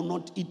and I will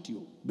not eat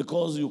you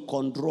because you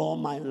control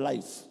my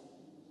life.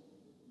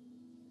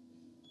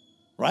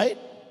 Right?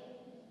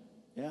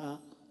 Yeah.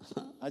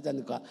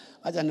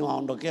 Acha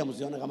niwaondokee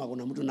msione kama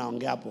kuna mtu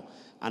naongea hapo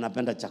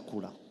anapenda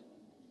chakula.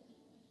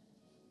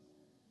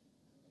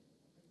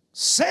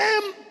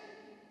 Same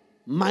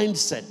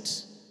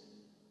mindset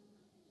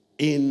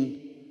in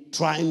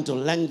trying to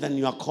lengthen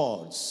your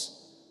cords.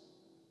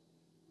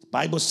 The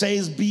Bible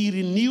says, be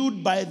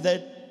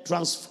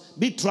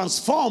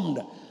transformed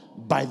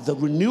by the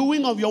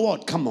renewing of your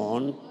what? Come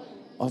on,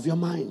 of your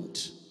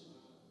mind.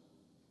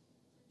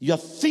 Your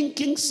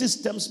thinking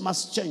systems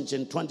must change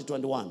in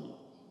 2021.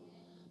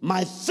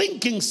 My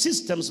thinking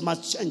systems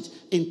must change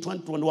in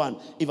 2021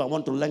 if I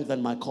want to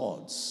lengthen my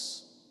cords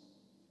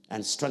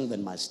and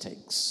strengthen my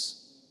stakes.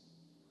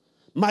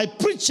 My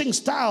preaching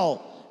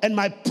style and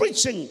my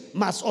preaching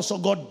must also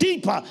go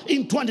deeper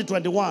in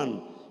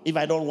 2021 if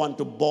I don't want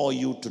to bore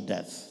you to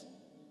death.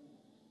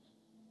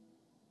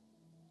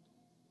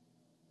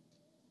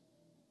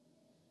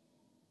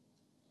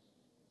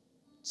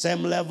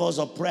 Same levels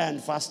of prayer and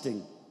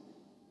fasting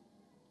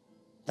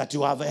that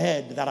you have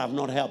had that have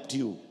not helped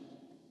you.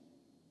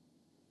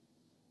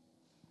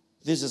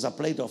 This is a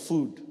plate of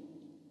food.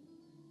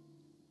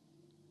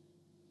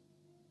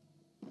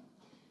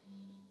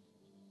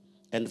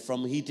 And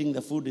from heating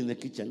the food in the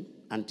kitchen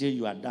until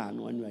you are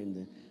done,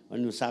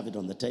 when you serve it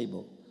on the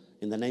table,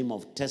 in the name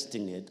of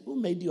testing it, who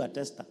made you a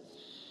tester?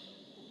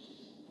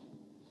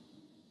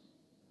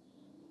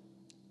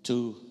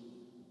 To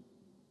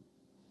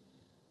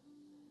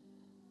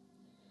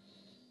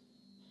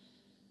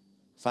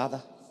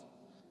Father,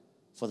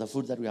 for the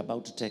food that we are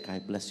about to take, I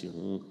bless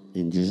you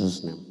in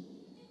Jesus' name.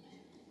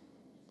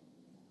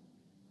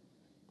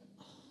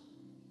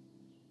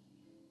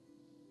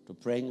 To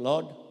praying,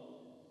 Lord,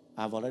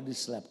 I've already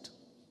slept.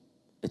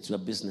 It's your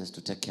business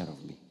to take care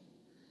of me.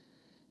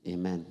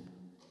 Amen.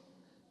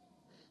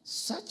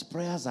 Such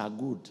prayers are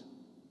good.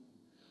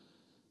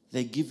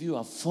 They give you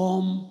a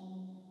form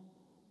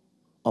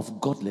of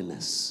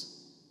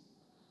godliness.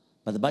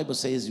 But the Bible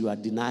says you are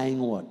denying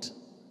what?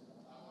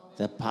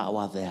 The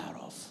power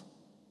thereof.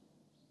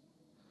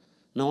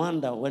 No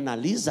wonder when a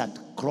lizard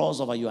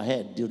crawls over your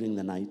head during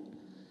the night,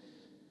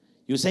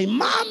 you say,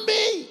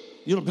 Mommy!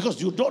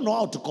 Because you don't know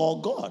how to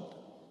call God.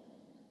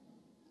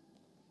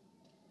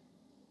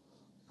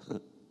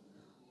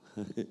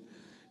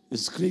 You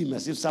scream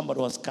as if somebody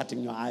was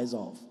cutting your eyes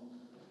off.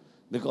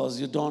 Because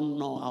you don't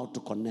know how to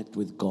connect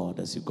with God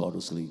as you go to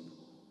sleep.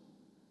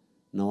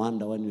 No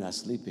wonder when you are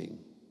sleeping,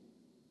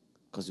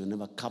 because you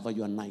never cover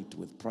your night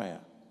with prayer.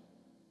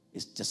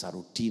 It's just a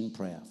routine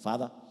prayer.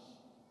 Father,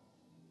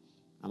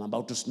 I'm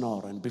about to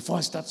snore, and before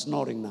I start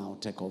snoring now,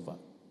 take over.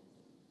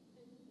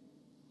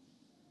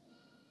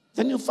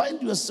 Then you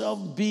find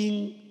yourself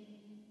being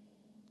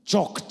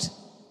choked.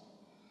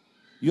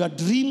 Your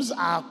dreams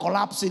are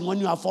collapsing when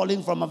you are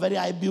falling from a very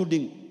high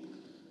building.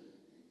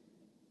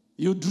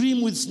 You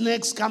dream with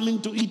snakes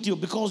coming to eat you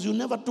because you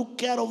never took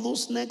care of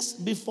those snakes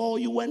before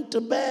you went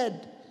to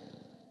bed.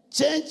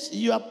 Change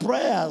your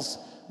prayers.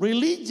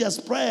 Religious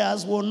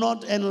prayers will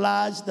not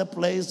enlarge the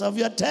place of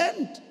your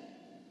tent.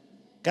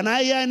 Can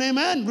I hear an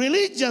amen?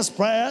 Religious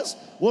prayers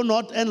will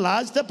not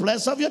enlarge the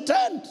place of your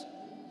tent.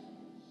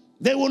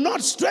 They will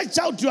not stretch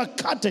out your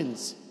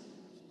curtains.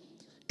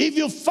 If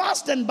you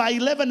fast and by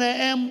 11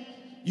 a.m.,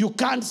 you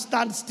can't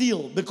stand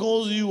still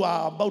because you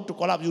are about to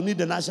collapse. You need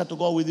an usher to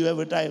go with you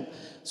every time.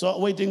 So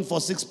waiting for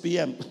 6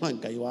 p.m. Come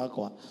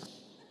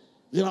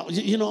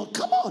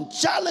on,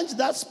 challenge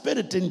that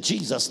spirit in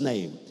Jesus'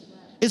 name.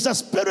 It's a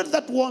spirit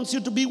that wants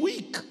you to be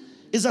weak.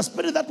 It's a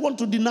spirit that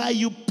wants to deny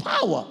you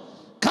power.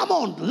 Come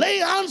on, lay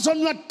hands on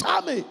your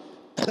tummy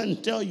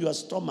and tell your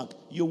stomach,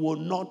 you will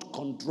not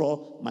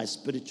control my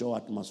spiritual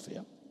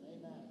atmosphere.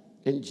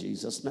 In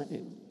Jesus'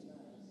 name.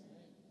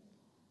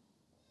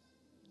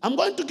 I'm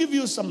going to give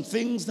you some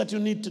things that you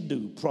need to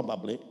do,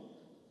 probably,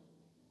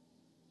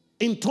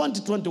 in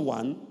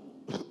 2021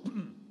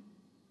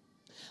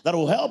 that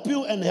will help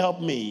you and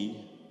help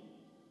me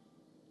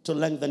to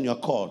lengthen your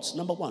cords.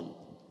 Number one,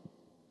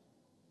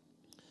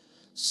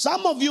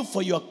 some of you,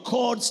 for your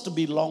cords to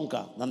be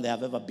longer than they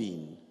have ever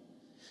been,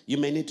 you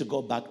may need to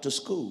go back to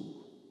school.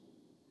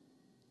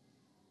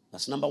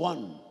 That's number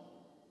one.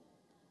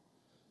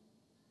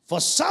 For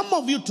some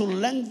of you to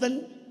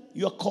lengthen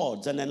your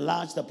cords and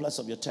enlarge the place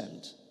of your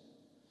tent,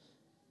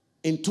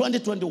 in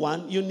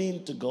 2021, you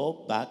need to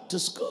go back to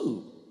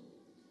school.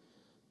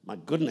 My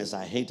goodness,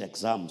 I hate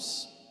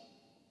exams.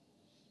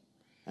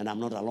 And I'm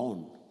not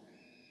alone.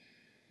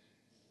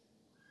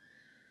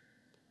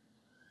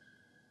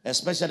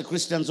 Especially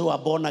Christians who are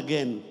born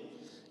again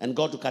and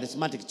go to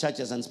charismatic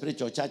churches and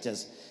spiritual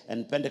churches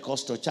and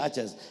Pentecostal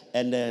churches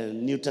and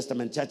New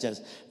Testament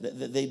churches.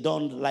 They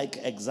don't like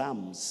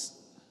exams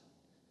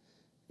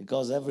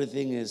because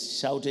everything is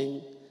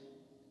shouting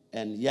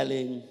and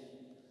yelling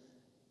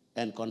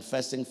and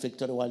confessing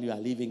victory while you are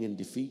living in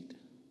defeat.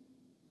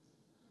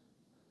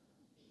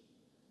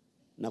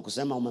 Na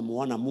kusema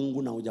umemuona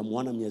Mungu na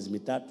hujamuona miezi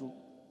mitatu.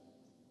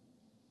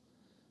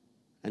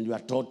 And you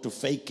are taught to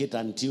fake it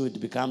until it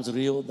becomes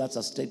real. That's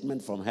a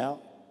statement from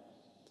hell.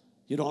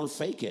 You don't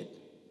fake it.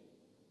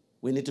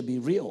 We need to be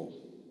real.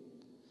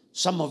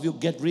 Some of you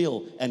get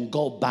real and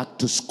go back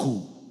to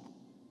school.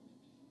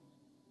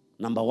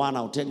 Number one,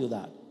 I'll tell you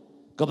that.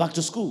 Go back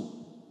to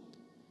school.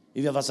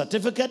 If you have a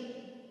certificate,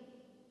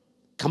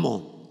 come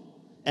on.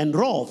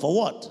 Enroll for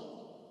what?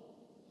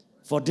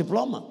 For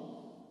diploma.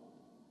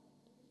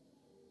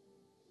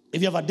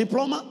 If you have a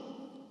diploma,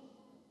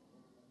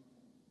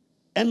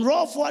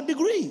 enroll for a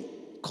degree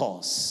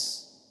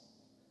course.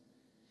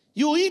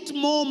 You eat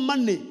more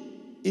money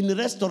in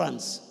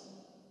restaurants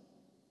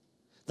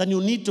than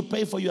you need to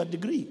pay for your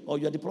degree or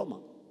your diploma.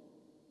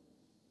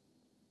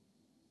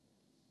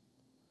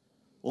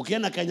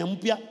 Ukienda Kenya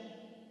mpya,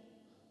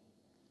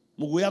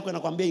 mguu yako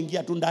inakwambia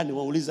ingia tu ndani,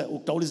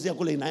 utaulizia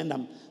kule inaenda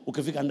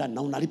ukifika ndani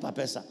na unalipa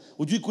pesa.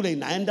 Ujui kule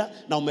inaenda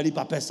na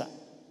umelipa pesa.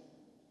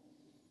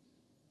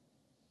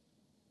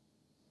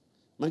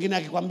 Mwingine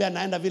akikwambia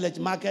naenda village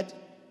market,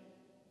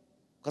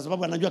 kwa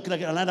sababu anajua kila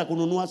kitu anaenda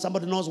kununua.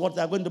 Somebody knows what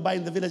they are going to buy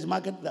in the village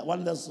market,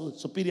 one of the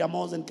superior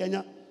malls in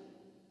Kenya.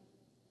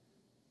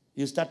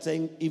 You start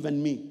saying,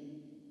 even me,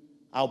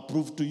 I'll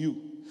prove to you.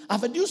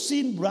 Haven't you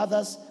seen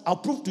brothers? I'll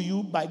prove to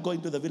you by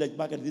going to the village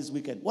market this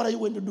weekend. What are you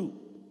going to do?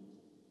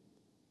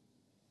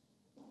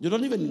 You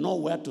don't even know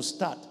where to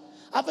start.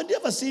 Haven't you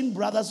ever seen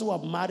brothers who are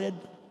married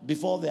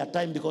before their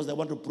time because they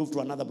want to prove to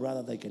another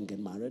brother they can get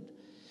married?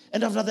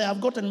 And after they have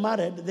gotten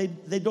married,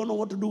 they don't know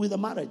what to do with the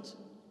marriage.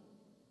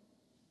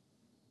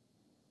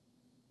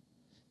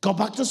 Go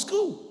back to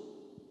school.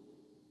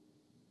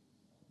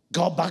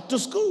 Go back to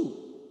school.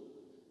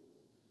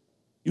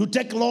 You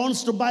take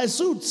loans to buy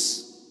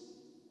suits.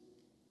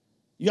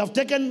 You have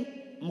taken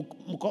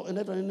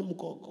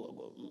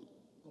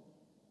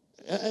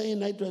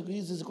inaitwa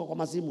hizi ziko kwa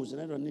masimu,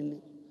 inaitwa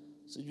nini?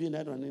 Sijui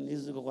inaitwa nini,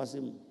 hizi ziko kwa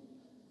simu.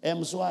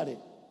 Mswari.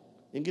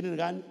 Ingine ni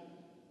gani?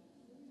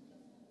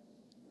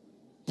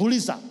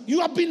 Pulisa. You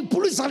have been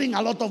pulisering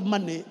a lot of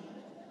money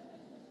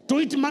to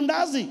eat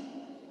mandazi.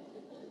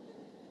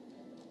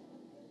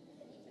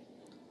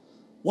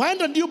 Why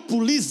don't you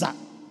police her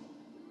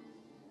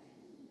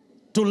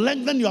to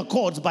lengthen your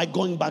cords by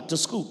going back to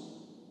school?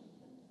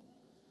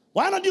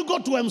 Why don't you go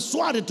to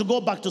Mswari to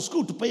go back to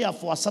school to pay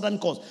for a certain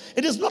course?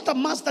 It is not a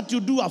must that you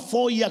do a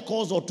 4-year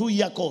course or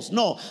 2-year course.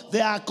 No,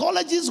 there are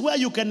colleges where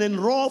you can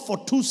enroll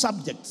for 2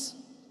 subjects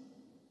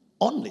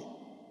only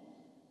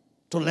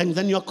to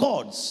lengthen your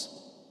cords.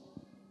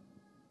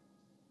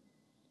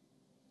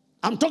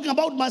 I'm talking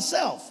about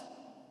myself.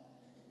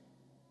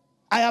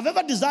 I have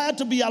ever desired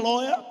to be a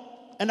lawyer,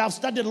 and I've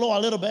studied law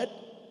a little bit,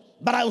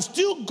 but I will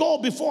still go,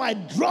 before I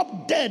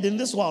drop dead in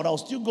this world, I'll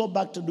still go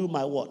back to do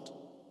my what?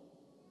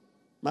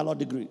 My law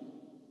degree.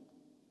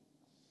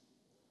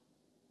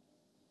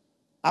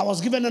 I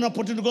was given an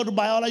opportunity to go to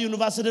Biola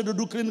University to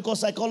do clinical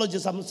psychology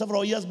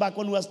several years back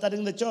when we were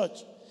studying the church,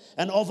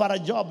 and offered a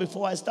job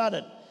before I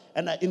started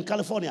in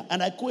California,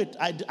 and I quit.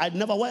 I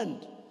never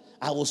went.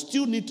 I will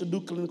still need to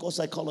do clinical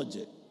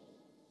psychology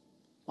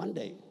one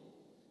day.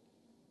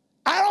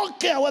 I don't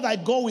care whether I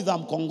go with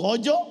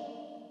Kongojo.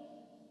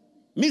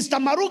 Mr.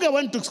 Maruga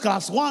went to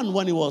class 1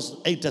 when he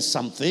was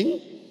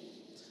 80-something.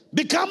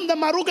 Become the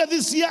Maruga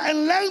this year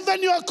and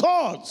lengthen your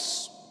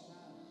cords.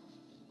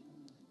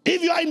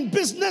 If you are in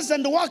business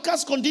and the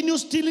workers continue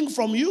stealing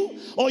from you,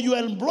 or you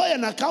employ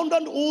an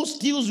accountant who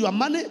steals your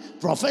money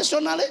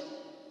professionally,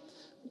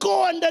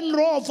 go and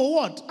enroll for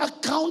what?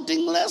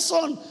 Accounting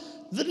lesson.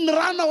 Then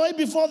run away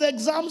before the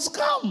exams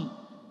come.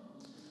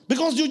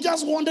 Because you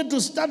just wanted to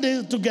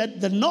study to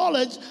get the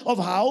knowledge of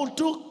how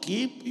to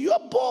keep your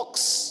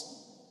books.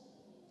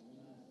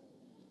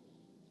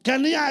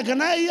 Can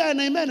I hear an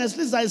amen? At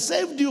least I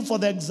saved you for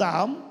the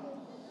exam.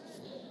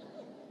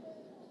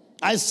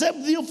 I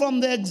saved you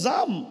from the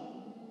exam.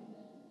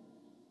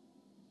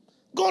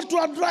 Go to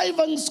a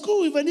driving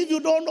school, even if you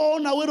don't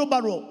own a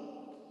wheelbarrow.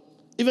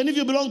 Even if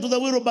you belong to the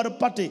wheelbarrow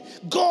party.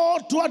 Go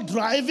to a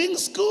driving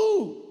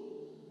school.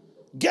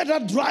 Get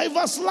a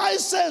driver's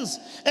license.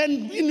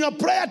 And in your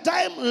prayer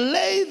time,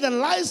 lay the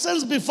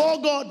license before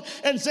God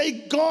and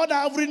say, God,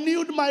 I've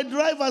renewed my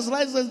driver's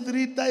license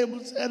 3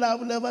 times and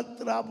I've never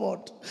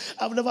traveled.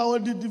 I've never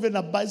wanted even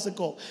a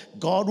bicycle.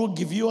 God will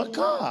give you a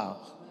car.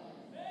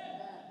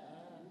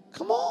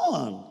 Come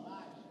on.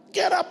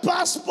 Get a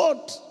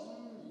passport.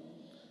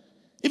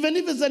 Even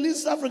if it's an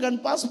East African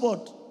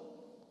passport.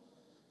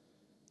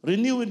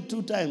 Renew it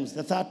 2 times.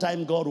 The 3rd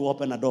time, God will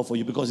open a door for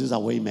you because He's a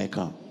way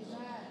maker.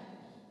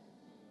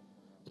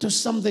 Do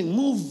something.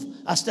 Move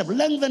a step.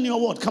 Lengthen your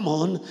what? Come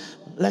on.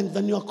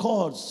 Lengthen your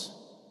cords.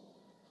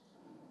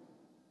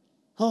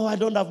 Oh, I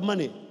don't have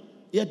money.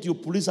 Yet you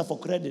police her for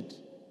credit.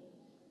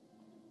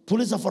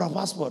 Police her for a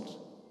passport.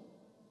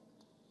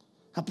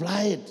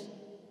 Apply it.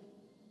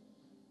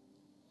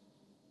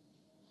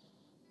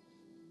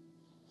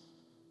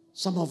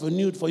 Some have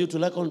renewed for you to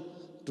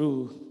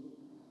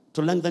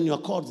lengthen your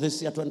cords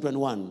this year,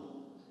 2021.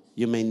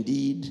 You may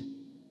need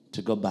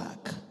to go back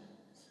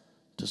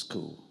to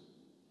school.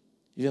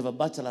 If you have a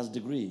bachelor's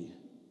degree,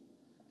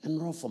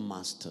 enroll for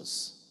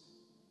master's.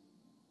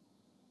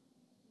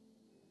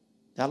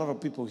 There are a lot of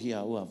people here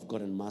who have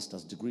gotten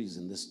master's degrees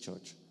in this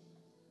church,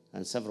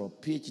 and several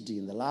PhD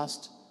in the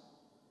last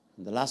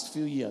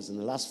few years. In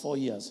the last 4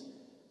 years,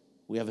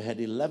 we have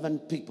had 11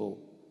 people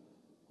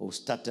who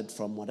started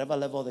from whatever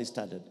level they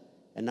started,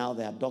 and now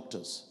they are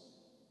doctors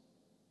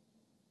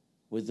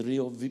with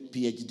real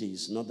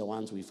PhDs, not the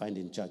ones we find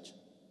in church,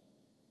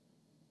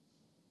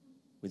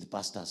 with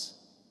pastors.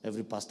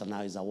 Every pastor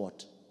now is a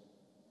what?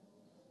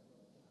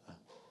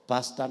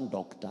 Pastor and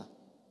doctor.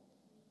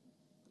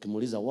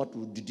 Kimuliza,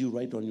 what did you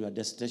write on your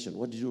dissertation?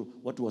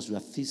 What was your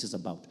thesis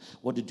about?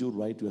 What did you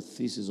write your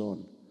thesis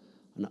on?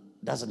 And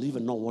doesn't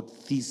even know what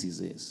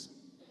thesis is.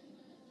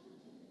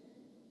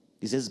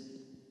 He says,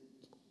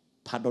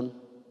 pardon.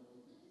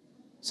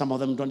 Some of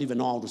them don't even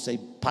know how to say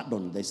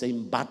pardon. They say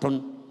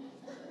baton.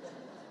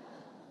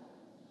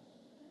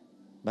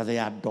 But they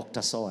are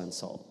Dr.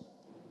 So-and-so.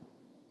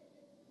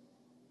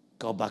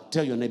 Go back.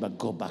 Tell your neighbor,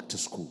 go back to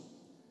school.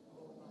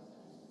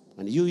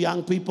 And you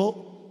young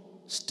people,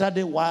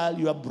 study while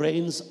your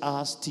brains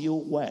are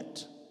still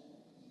wet.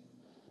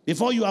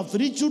 Before you have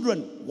 3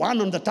 children,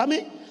 1 on the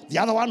tummy, the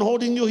other one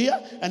holding you here,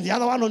 and the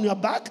other one on your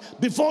back,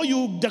 before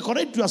you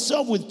decorate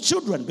yourself with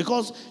children,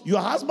 because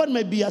your husband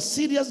may be a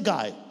serious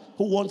guy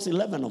who wants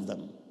 11 of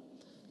them.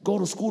 Go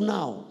to school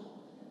now.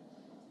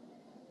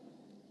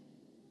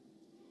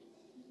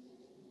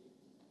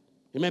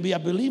 You may be a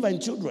believer in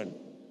children.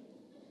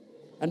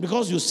 And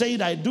because you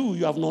said I do,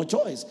 you have no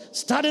choice.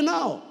 Study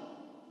now.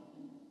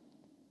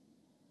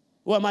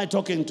 Who am I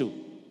talking to?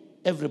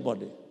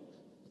 Everybody.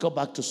 Go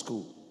back to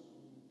school.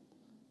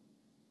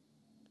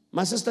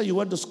 My sister, you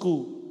went to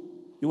school.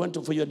 You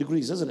went for your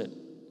degrees, isn't it?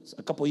 It's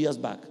a couple of years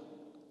back.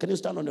 Can you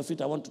stand on your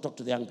feet? I want to talk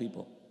to the young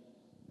people.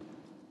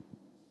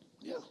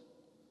 Yeah.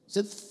 Is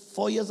it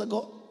 4 years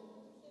ago?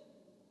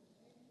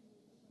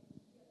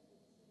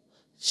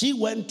 She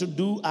went to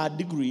do her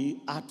degree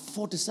at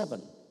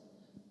 47.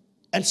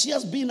 And she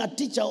has been a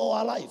teacher all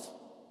her life.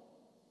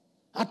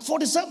 At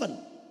 47.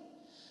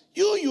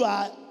 You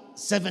are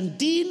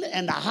 17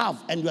 and a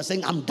half, and you are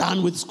saying, I'm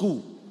done with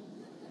school.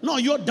 No,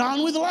 you're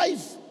done with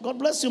life. God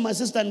bless you, my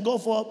sister, and go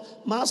for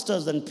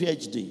master's and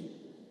PhD.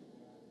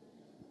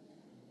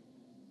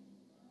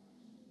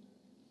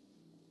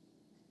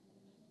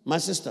 My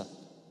sister,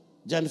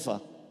 Jennifer,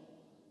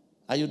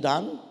 are you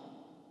done?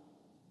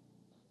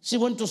 She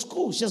went to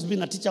school. She has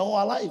been a teacher all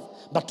her life.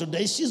 But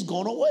today she's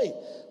gone away.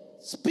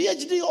 It's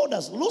PhD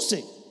orders.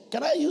 Lucy,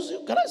 can I use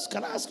you? Can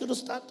I ask you to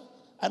start?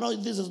 I know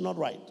this is not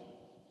right.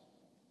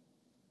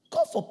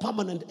 Go for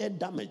permanent head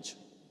damage.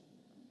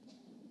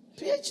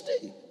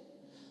 PhD.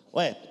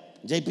 Wait,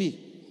 JP.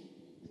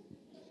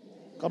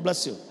 God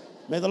bless you.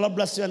 May the Lord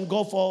bless you and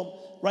go for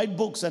write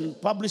books and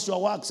publish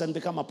your works and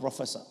become a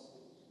professor.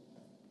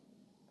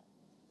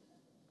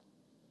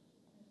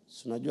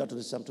 So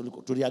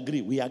we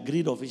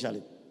agreed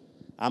officially.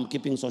 I'm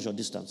keeping social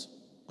distance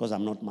because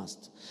I'm not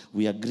masked.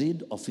 We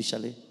agreed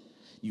officially.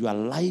 Your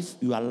life,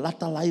 your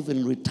latter life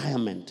in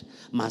retirement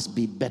must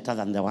be better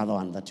than the other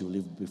one that you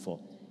lived before.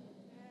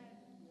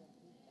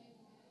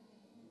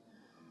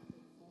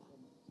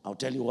 I'll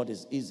tell you what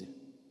is easy.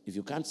 If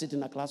you can't sit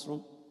in a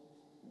classroom,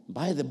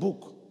 buy the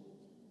book.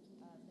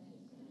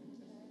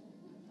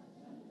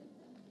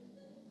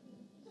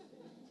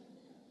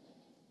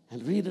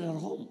 And read it at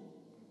home.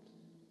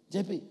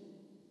 JP,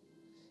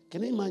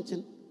 can you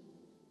imagine?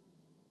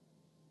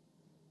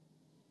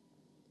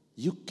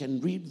 You can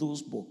read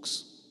those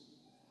books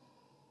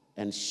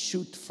and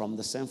shoot from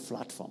the same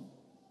platform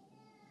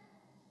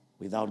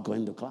without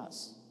going to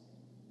class.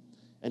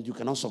 And you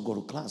can also go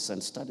to class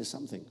and study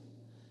something.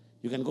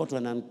 You can go to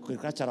an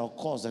agricultural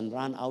course and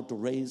learn how to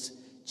raise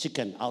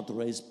chicken, how to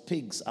raise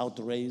pigs, how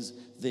to raise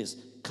this.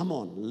 Come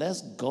on,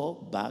 let's go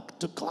back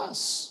to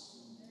class.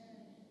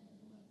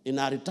 In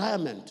her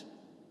retirement,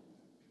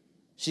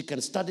 she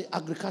can study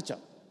agriculture,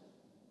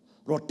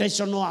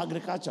 rotational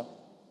agriculture.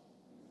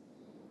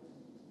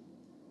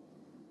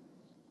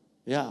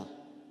 Yeah.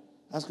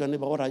 Ask your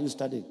neighbor, what are you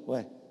studying?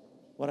 Where?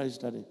 What are you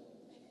studying?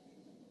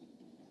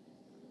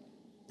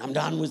 I'm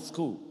done with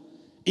school.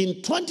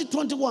 In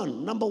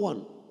 2021, number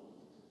one,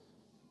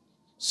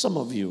 some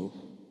of you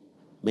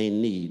may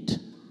need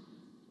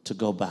to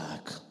go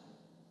back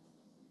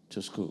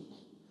to school.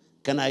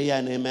 Can I hear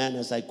an amen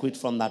as I quit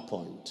from that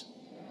point?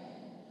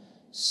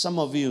 Some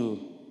of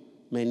you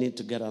may need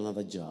to get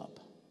another job.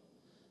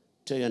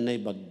 Tell your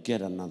neighbor,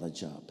 get another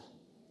job.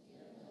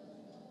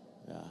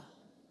 Yeah.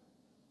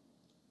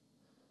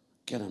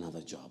 Get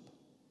another job.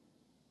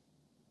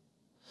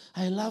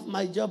 I love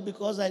my job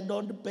because I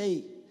don't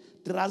pay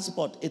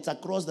transport. It's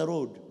across the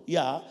road.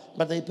 Yeah,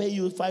 but they pay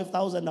you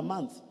 $5,000 a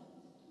month.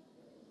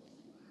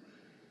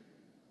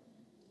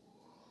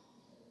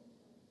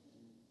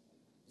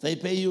 They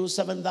pay you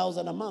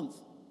 $7,000 a month.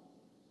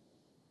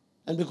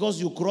 And because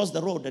you cross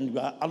the road and you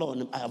are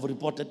alone, I have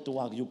reported to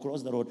work, you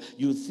cross the road,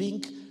 you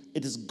think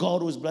it is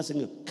God who is blessing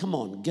you. Come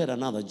on, get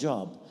another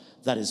job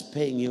that is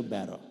paying you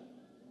better.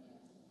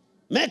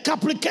 Make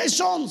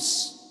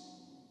applications.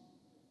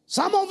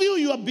 Some of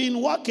you have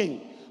been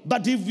working,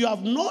 but if you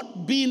have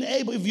not been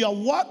able, if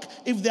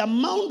the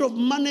amount of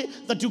money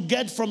that you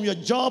get from your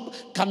job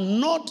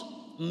cannot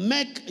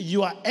make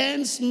your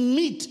ends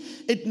meet,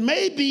 it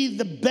may be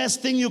the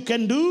best thing you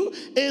can do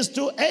is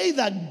to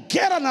either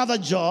get another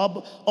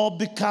job or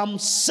become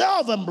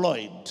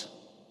self-employed.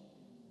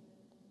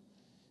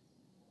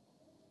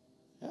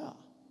 Yeah.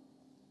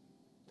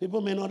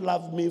 People may not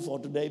love me for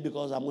today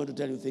because I'm going to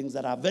tell you things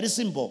that are very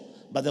simple,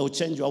 but they will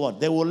change your what?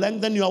 They will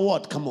lengthen your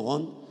what? Come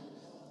on.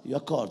 Your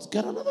cords.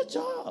 Get another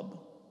job.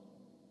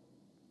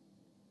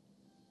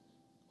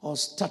 Or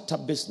start a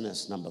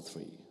business, number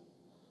 3.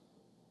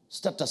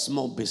 Start a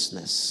small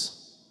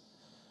business.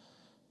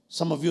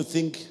 Some of you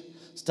think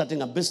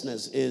starting a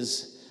business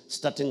is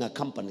starting a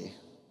company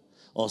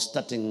or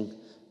starting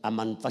a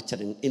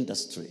manufacturing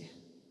industry.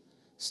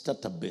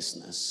 Start a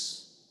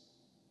business,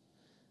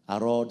 a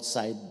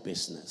roadside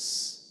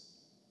business.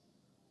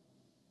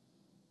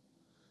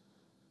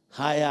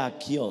 Hire a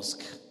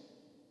kiosk.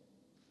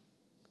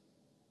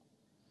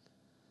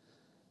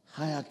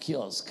 Hire a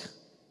kiosk.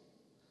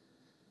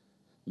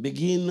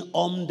 Begin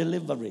home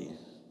delivery.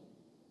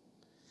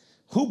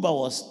 Uber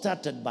was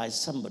started by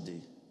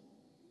somebody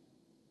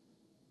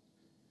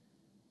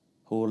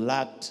who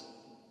lacked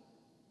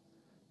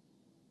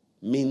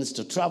means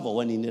to travel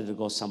when he needed to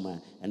go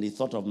somewhere. And he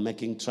thought of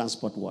making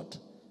transport what?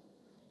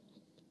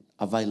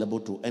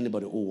 Available to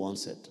anybody who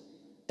wants it.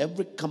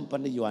 Every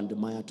company you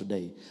admire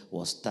today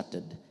was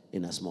started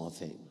in a small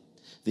thing.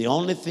 The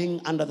only thing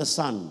under the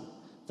sun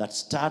that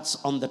starts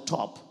on the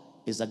top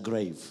is a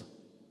grave.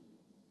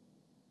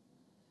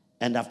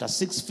 And after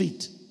 6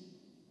 feet,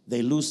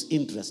 they lose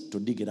interest to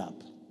dig it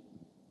up.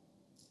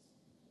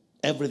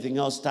 Everything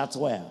else starts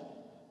where?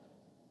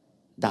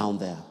 Down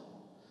there.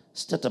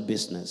 Start a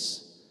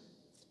business.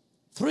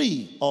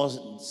 3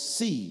 or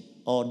C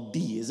or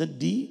D. Is it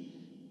D?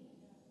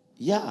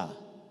 Yeah.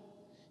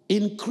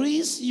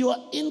 Increase your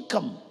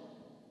income.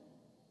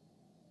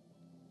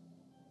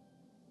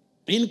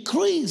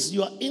 Increase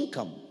your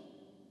income.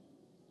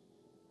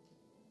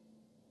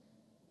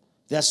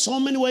 There are so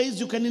many ways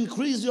you can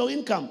increase your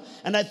income.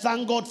 And I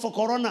thank God for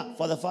Corona.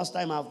 For the first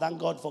time, I've thanked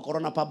God for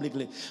Corona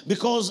publicly.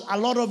 Because a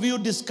lot of you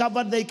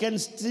discovered they can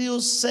still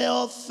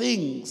sell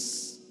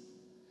things.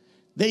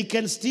 They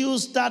can still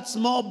start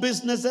small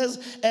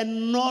businesses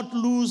and not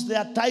lose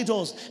their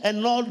titles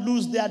and not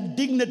lose their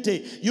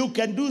dignity. You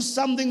can do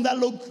something that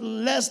looks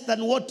less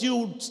than what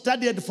you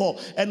studied for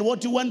and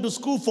what you went to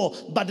school for,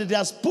 but it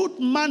has put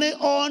money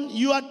on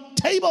your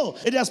table.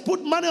 It has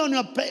put money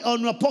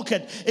on your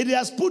pocket. It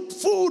has put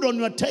food on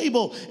your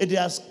table. It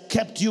has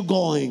kept you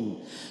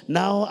going.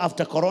 Now,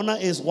 after Corona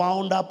is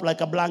wound up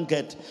like a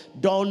blanket,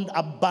 don't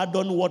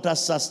abandon what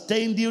has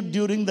sustained you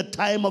during the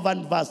time of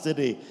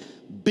adversity.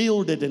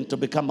 Build it into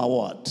become a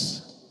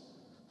what?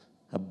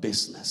 A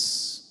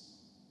business.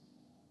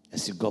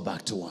 As you go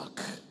back to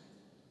work.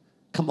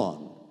 Come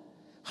on.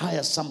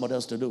 Hire somebody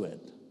else to do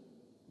it.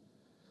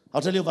 I'll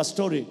tell you of a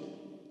story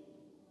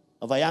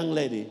of a young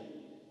lady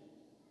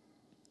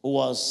who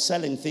was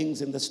selling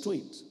things in the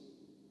street.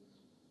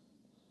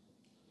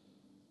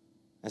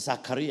 As a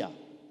career.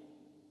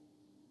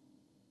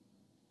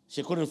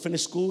 She couldn't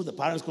finish school. The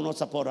parents could not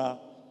support her.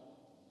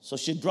 So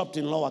she dropped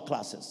in lower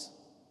classes.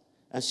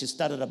 And she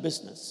started a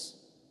business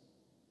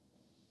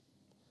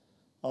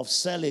of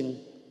selling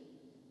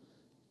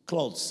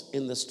clothes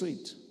in the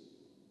street.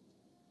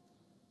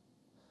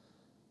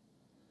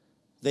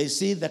 They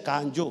see the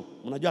kanju.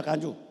 Unajua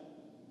kanju?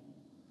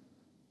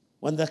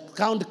 When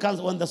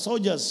the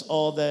soldiers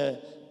or the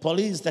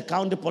police, the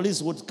county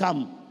police would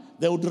come,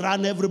 they would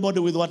run everybody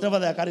with whatever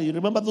they are carrying. You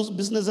remember those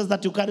businesses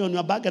that you carry on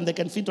your back and they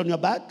can fit on your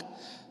back?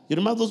 You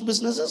remember those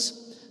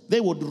businesses? They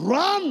would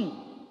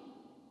run.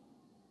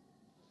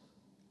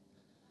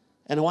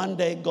 And one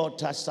day, God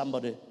touched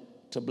somebody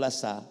to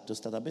bless her to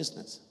start a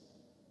business.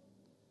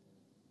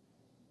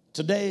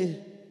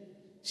 Today,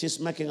 she's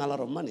making a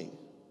lot of money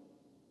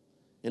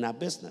in her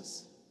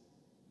business.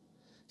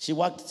 She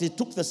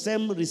took the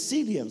same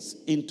resilience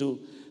into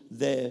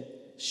the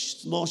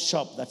small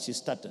shop that she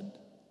started.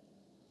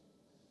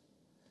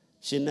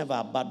 She never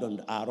abandoned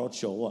her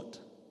roadshow what?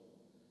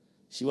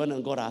 She went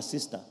and got her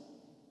sister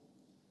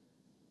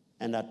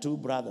and her two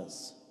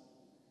brothers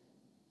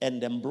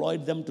and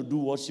employed them to do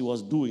what she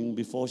was doing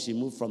before she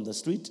moved from the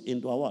street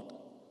into a what?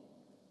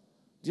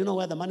 Do you know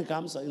where the money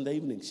comes in the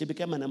evening? She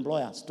became an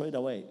employer straight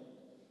away.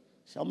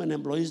 How many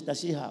employees does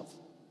she have?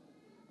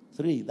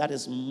 3. That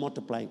is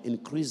multiplying,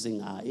 increasing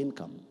her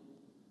income.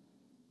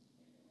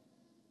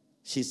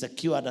 She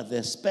secured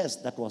the space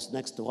that was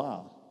next to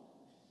her.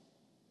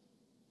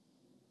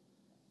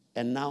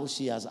 And now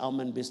she has how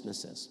many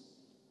businesses?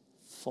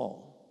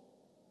 4.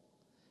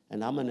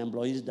 And how many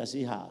employees does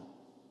she have?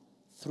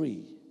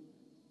 3.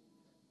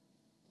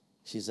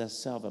 She's a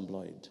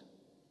self-employed.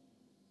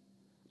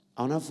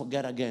 I'll never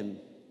forget again.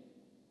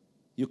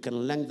 You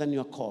can lengthen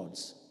your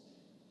cords.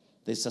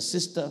 There's a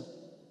sister,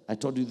 I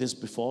told you this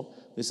before.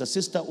 There's a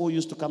sister who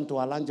used to come to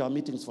our lunch hour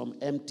meetings from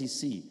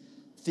MTC,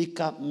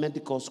 Thika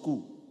Medical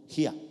School,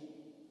 here.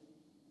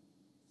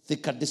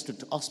 Thika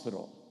District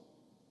Hospital.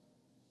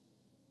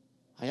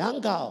 A young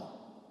girl.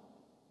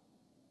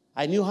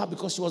 I knew her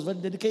because she was very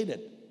dedicated.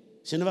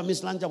 She never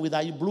missed lunch with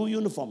her blue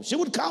uniform. She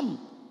would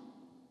come.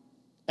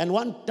 And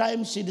one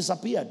time she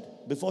disappeared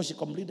before she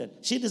completed.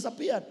 She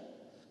disappeared.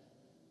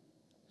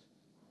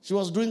 She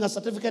was doing a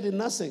certificate in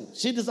nursing.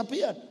 She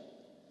disappeared.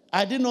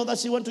 I didn't know that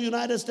she went to the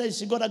United States.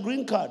 She got a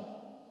green card.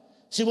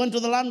 She went to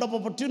the land of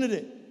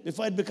opportunity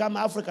before it became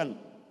African.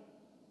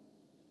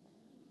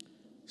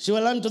 She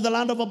went to the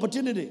land of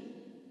opportunity.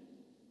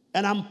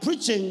 And I'm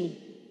preaching,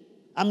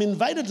 I'm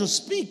invited to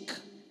speak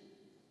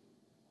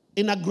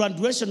in a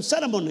graduation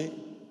ceremony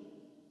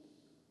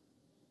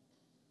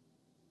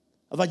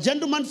of a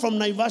gentleman from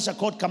Naivasha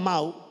called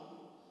Kamau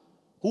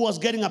who was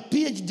getting a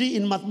PhD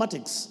in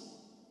mathematics.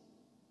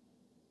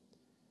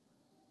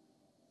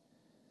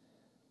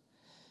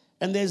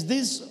 And there's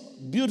this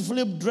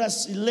beautifully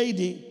dressed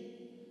lady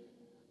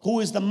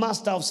who is the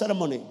master of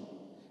ceremony.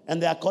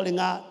 And they are calling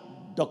her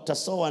Dr.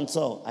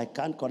 So-and-so. I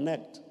can't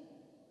connect.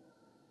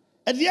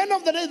 At the end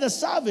of the day, the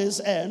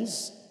service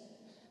ends.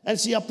 And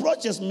she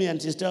approaches me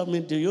and she's telling me,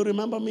 do you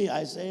remember me?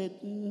 I said,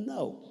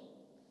 no.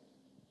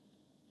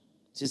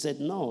 She said,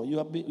 no,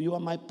 you are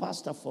my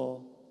pastor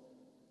for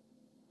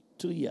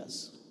 2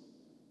 years.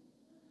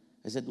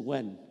 I said,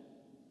 when?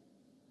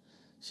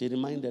 She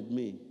reminded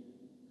me.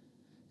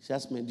 She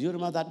asked me, do you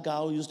remember that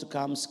girl who used to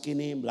come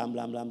skinny, blah,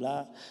 blah, blah,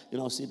 blah? You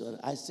know, see,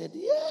 I said,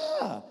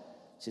 yeah.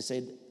 She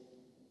said,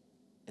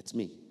 it's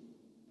me.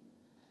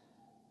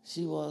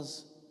 She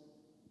was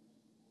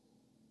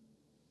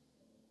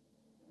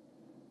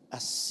a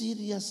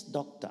serious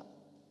doctor.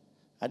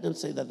 I don't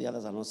say that the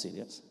others are not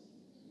serious.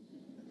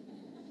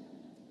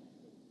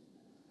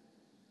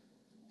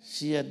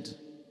 She had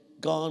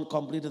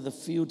completed the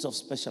fields of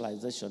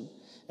specialization,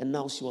 and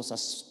now she was a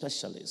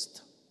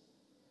specialist.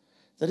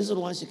 The reason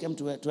why she came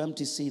to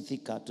MTC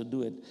Thika to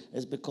do it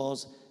is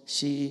because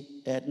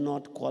she had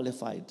not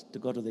qualified to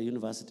go to the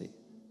university.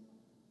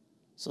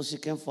 So she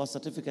came for a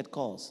certificate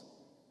course.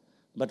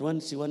 But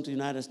when she went to the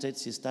United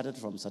States, she started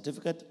from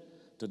certificate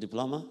to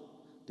diploma,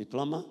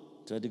 diploma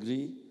to a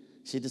degree.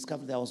 She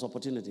discovered there was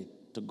opportunity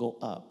to go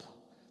up.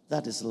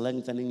 That is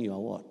lengthening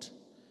your what?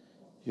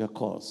 Your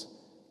course.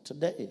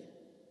 Today,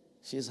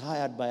 she's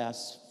hired by a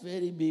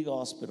very big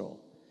hospital,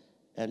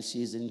 and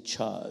she's in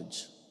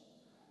charge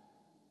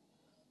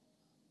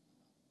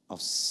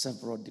of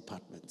several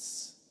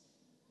departments.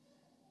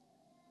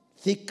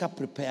 Thika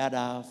prepared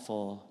her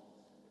for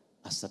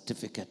a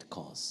certificate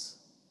course.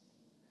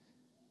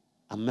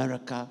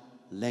 America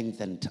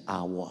lengthened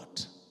our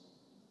what?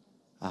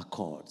 Our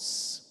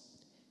cords.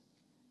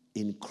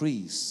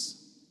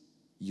 Increase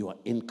your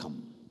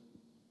income.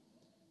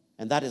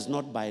 And that is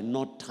not by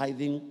not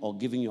tithing or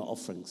giving your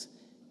offerings.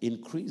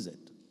 Increase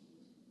it.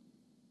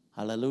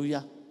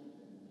 Hallelujah.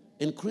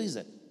 Increase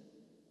it.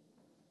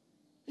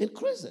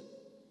 Increase it.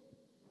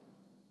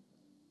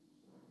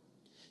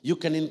 You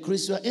can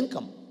increase your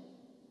income.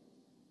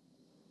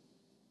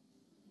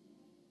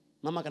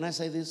 Mama, can I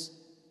say this?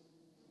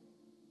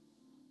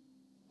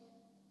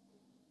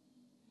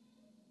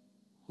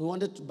 We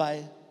wanted to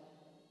buy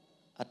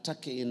a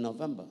turkey in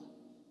November.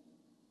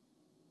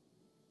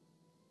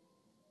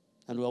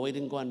 And we were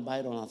waiting to go and buy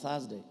it on a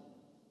Thursday.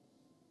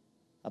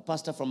 A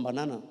pastor from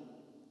Banana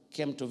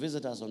came to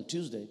visit us on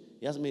Tuesday.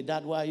 He asked me,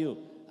 Dad, where are you?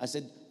 I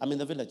said, I'm in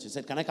the village. He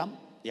said, can I come?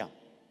 Yeah,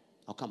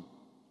 I'll come.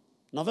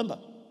 November,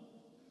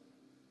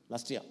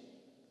 last year.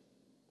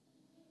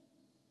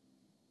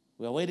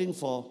 We were waiting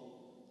for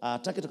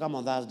turkey to come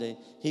on Thursday.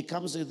 He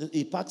comes,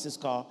 he parks his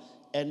car,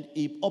 and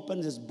he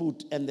opens his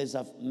boot, and there's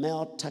a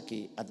male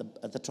turkey at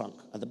the trunk,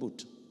 at the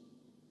boot.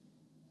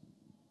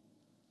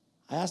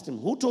 I asked him,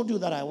 who told you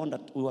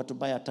that we were to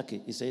buy a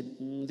turkey? He said,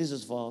 this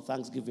is for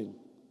Thanksgiving.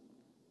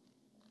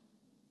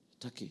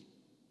 Turkey,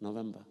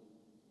 November.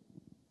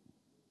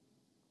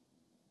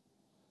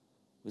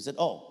 We said,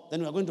 oh,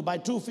 then we're going to buy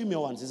 2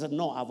 female ones. He said,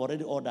 no, I've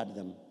already ordered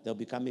them. They'll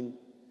be coming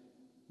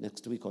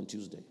next week on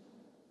Tuesday.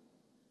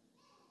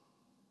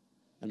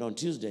 And on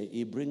Tuesday,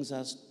 he brings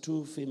us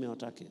 2 female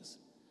turkeys.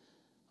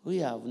 We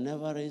have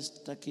never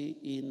raised turkey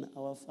in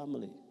our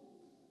family.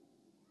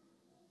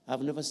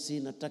 I've never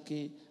seen a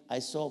turkey. I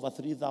saw over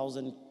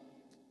 3,000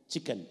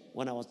 chicken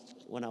when I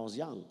was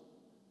young.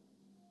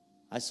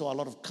 I saw a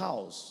lot of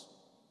cows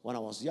when I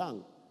was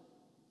young.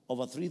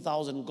 Over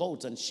 3,000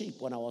 goats and sheep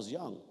when I was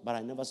young. But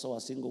I never saw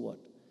a single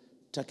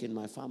turkey in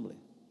my family.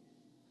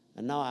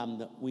 And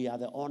now we are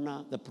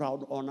the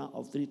proud owner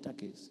of 3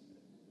 turkeys.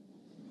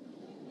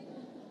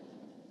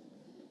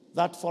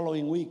 That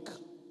following week,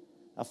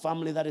 a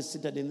family that is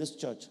seated in this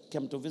church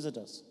came to visit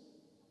us.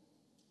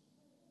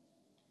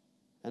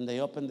 And they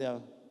opened their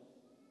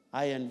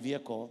iron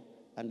vehicle,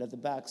 and at the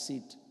back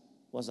seat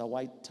was a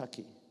white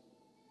turkey.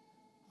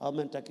 How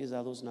many turkeys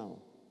are those now?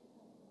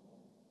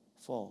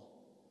 4.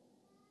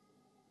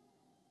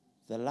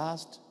 The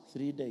last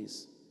 3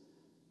 days,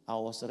 I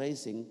was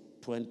raising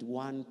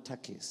 21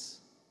 turkeys.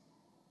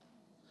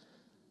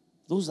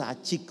 Those are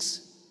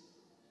chicks.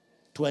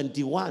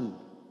 21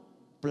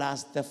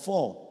 plus the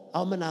 4.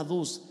 How many are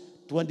those?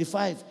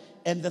 25.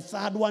 And the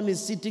third one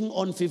is sitting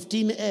on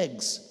 15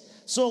 eggs.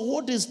 So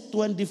what is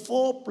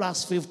 24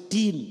 plus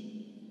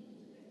 15?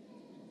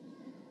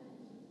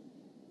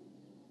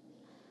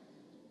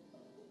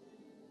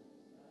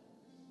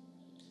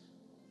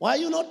 Why are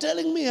you not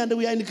telling me? And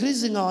we are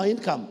increasing our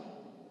income.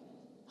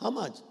 How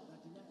much?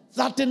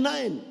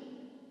 39.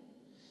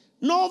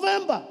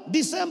 November,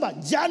 December,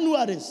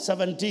 January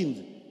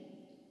 17th.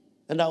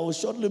 And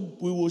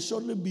we will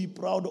shortly be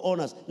proud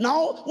owners.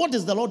 Now, what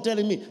is the Lord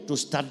telling me? To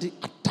start a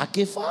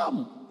turkey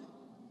farm.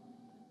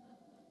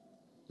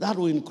 That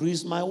will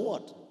increase my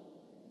what?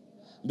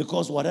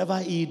 Because whatever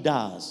he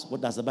does,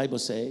 what does the Bible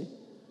say?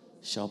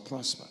 Shall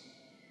prosper.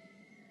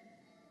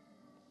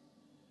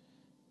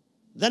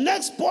 The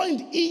next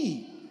point,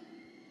 E.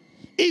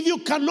 If you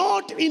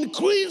cannot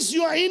increase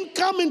your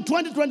income in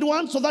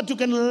 2021 so that you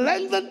can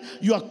lengthen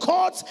your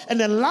cords and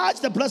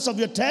enlarge the place of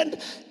your tent,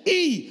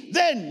 E,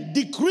 then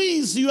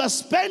decrease your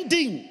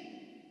spending.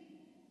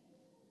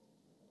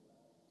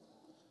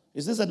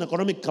 Is this an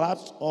economic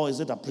class or is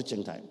it a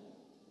preaching time?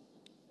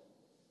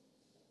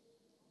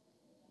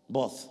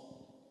 Both.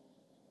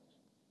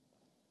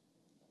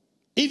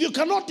 If you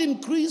cannot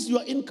increase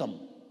your income,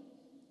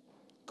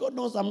 God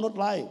knows I'm not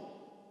lying.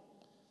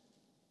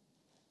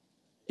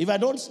 If I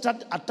don't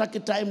start at turkey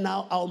time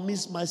now, I'll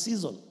miss my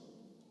season.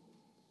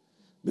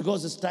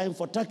 Because it's time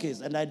for turkeys.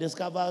 And I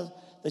discover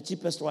the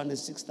cheapest one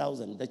is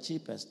 6,000. The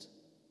cheapest.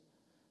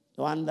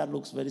 The one that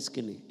looks very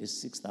skinny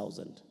is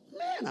 6,000.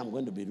 Man, I'm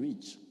going to be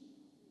rich.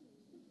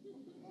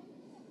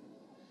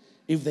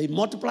 If they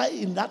multiply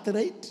in that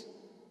rate,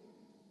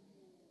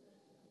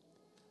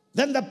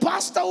 then the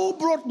pastor who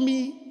brought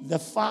me the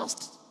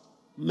first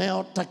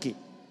male turkey,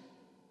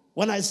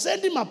 when I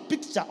sent him a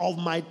picture of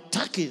my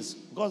turkeys,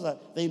 because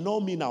they know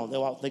me now,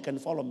 they can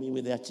follow me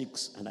with their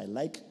chicks, and I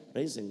like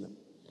raising them.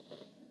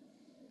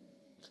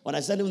 When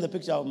I sent him the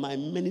picture of my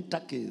many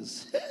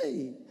turkeys,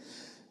 hey,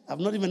 I've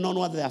not even known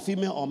whether they are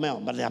female or male,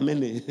 but there are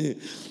many.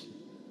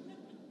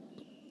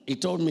 He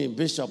told me,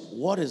 Bishop,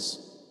 what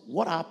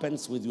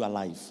happens with your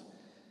life?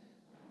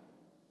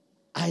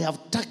 I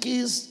have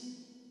turkeys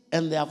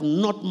and they have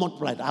not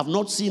multiplied. I have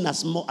not seen a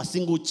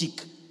single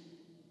chick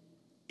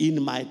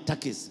in my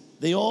turkeys.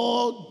 They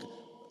all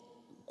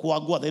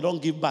kuagua, they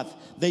don't give birth.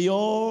 They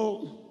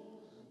all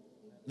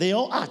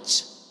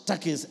arch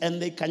turkeys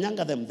and they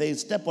kanyanga them. They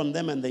step on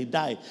them and they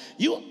die.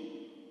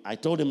 I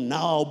told him,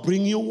 now I'll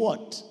bring you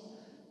what?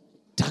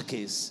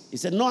 Turkeys. He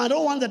said, no, I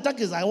don't want the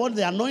turkeys. I want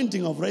the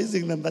anointing of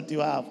raising them that you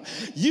have.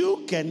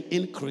 You can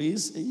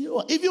increase.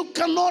 If you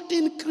cannot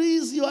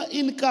increase your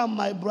income,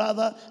 my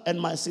brother and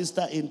my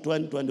sister, in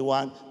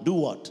 2021, do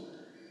what?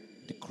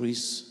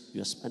 Decrease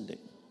your spending.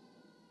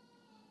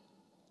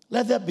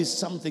 Let there be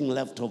something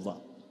left over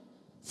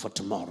for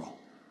tomorrow.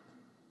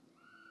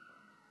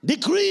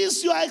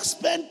 Decrease your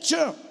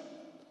expenditure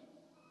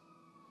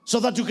so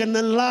that you can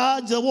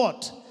enlarge the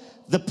what?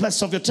 The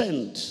place of your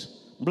tent.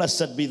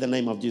 Blessed be the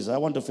name of Jesus. I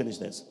want to finish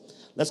this.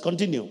 Let's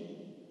continue.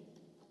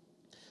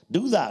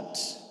 Do that.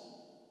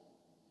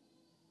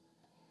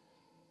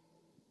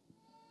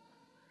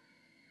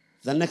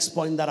 The next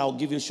point that I'll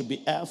give you should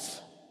be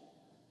F.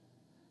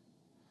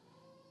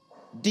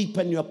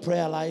 Deepen your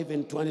prayer life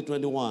in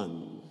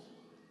 2021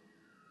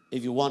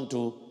 if you want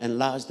to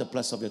enlarge the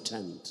place of your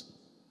tent.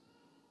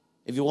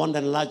 If you want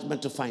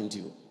enlargement to find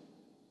you.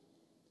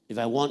 If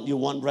you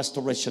want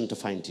restoration to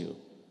find you.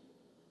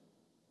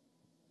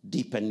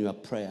 Deepen your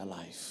prayer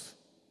life.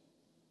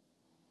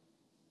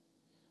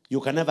 You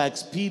can never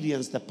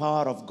experience the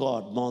power of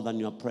God more than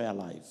your prayer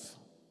life.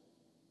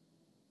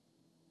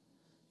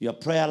 Your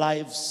prayer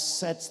life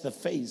sets the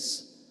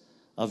face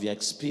of your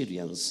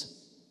experience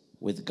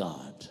with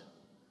God.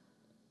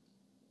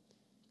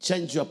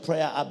 Change your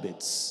prayer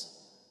habits,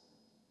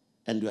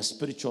 and your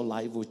spiritual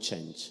life will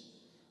change,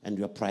 and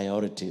your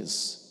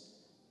priorities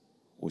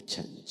will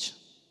change.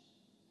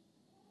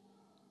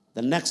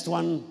 The next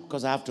one,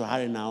 because I have to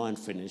hurry now and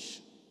finish.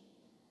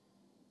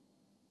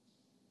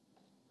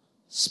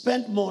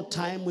 Spend more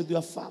time with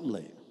your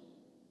family.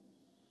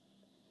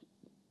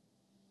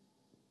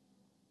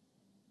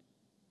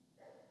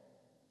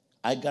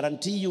 I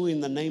guarantee you, in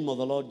the name of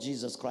the Lord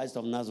Jesus Christ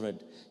of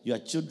Nazareth, your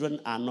children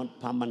are not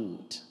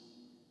permanent.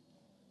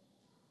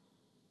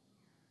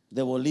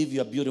 They will leave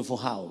your beautiful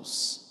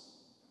house.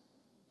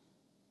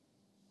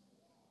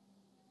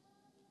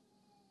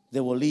 They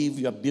will leave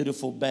your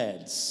beautiful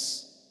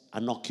beds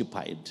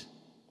unoccupied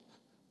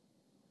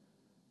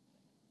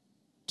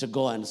to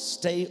go and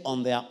stay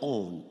on their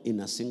own in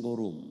a single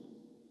room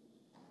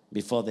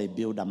before they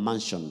build a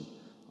mansion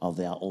of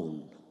their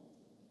own.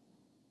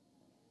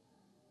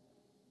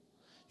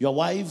 Your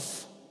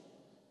wife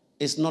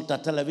is not a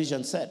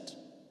television set.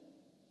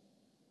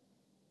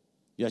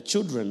 Your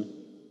children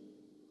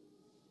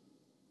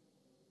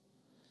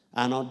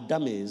are not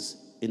dummies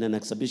in an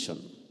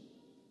exhibition.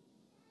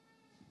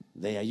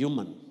 They are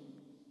human.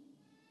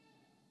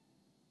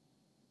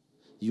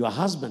 Your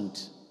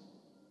husband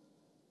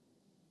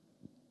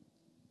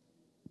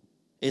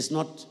is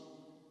not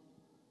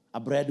a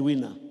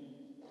breadwinner.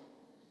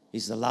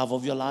 He's the love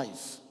of your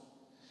life.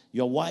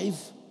 Your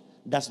wife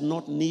does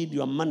not need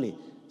your money.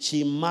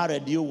 She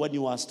married you when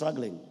you were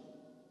struggling.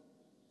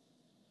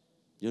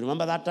 You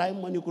remember that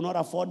time when you could not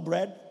afford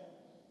bread?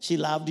 She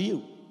loved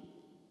you.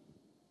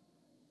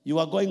 You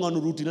are going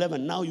on Route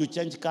 11. Now you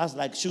change cars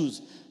like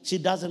shoes. She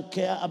doesn't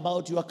care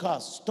about your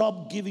car.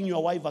 Stop giving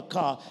your wife a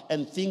car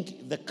and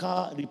think the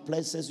car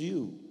replaces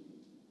you.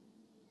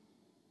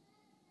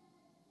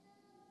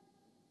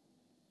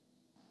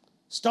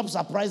 Stop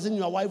surprising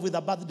your wife with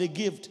a birthday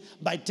gift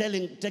by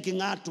taking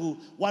her to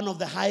one of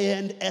the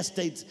high-end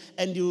estates,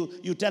 and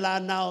you tell her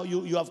now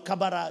you have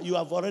covered her, you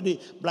have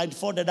already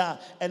blindfolded her,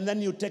 and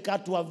then you take her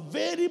to a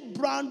very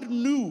brand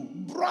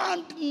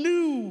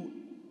new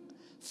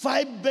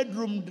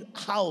 5-bedroom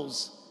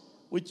house,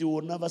 which you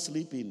will never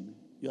sleep in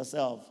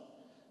yourself.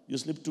 You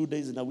sleep 2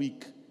 days in a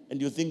week,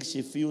 and you think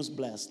she feels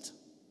blessed.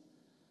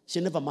 She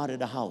never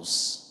married a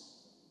house.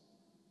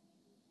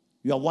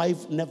 Your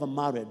wife never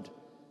married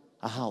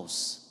a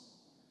house.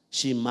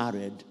 She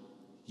married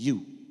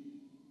you.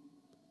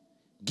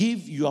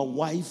 Give your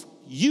wife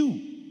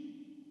you.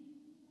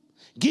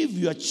 Give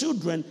your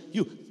children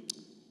you.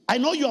 I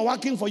know you are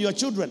working for your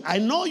children. I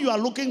know you are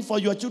looking for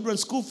your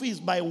children's school fees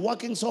by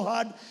working so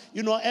hard,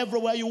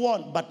 everywhere you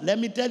want. But let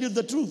me tell you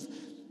the truth.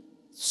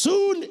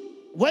 Soon,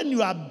 when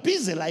you are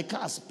busy like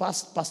us,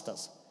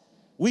 pastors,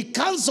 we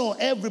cancel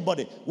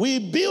everybody.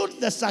 We build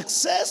the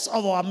success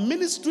of our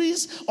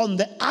ministries on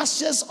the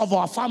ashes of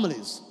our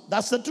families.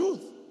 That's the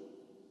truth.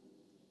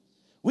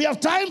 We have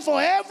time for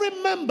every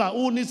member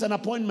who needs an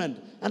appointment,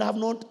 and I have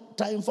no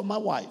time for my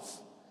wife.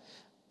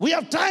 We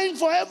have time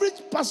for every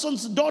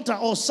person's daughter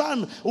or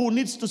son who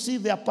needs to see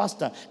their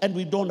pastor, and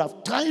we don't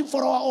have time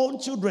for our own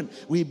children.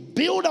 We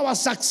build our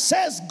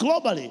success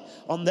globally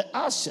on the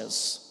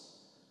ashes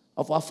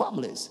of our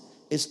families.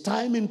 It's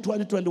time in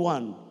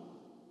 2021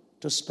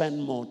 to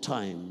spend more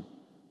time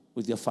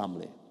with your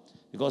family.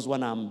 Because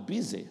when I'm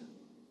busy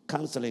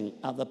counseling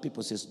other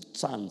people's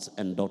sons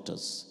and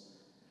daughters,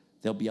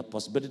 there'll be a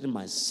possibility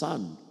my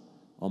son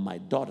or my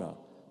daughter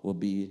will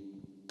be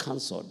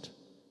counseled.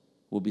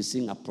 Will be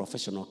seeing a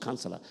professional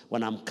counselor.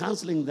 When I'm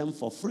counseling them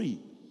for free,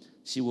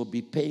 she will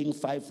be paying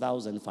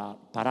 5,000 per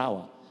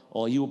hour,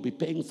 or he will be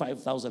paying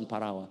 5,000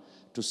 per hour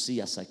to see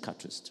a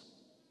psychiatrist.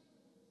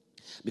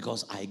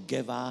 Because I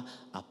gave her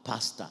a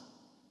pastor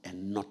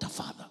and not a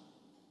father.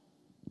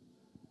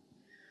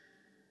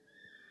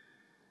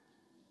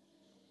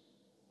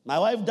 My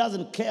wife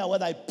doesn't care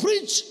whether I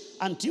preach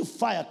until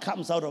fire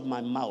comes out of my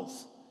mouth.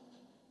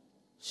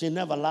 She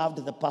never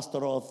loved the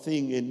pastoral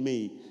thing in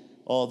me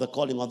or the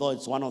calling, although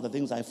it's one of the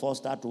things I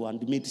forced her to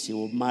admit. She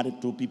will marry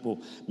two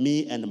people,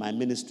 me and my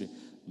ministry.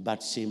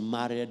 But she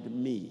married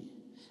me.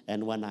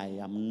 And when I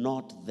am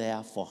not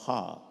there for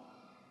her,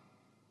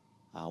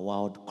 our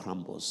world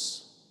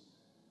crumbles.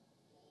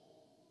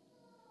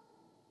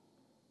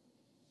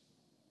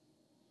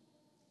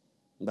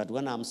 But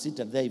when I'm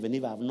seated there, even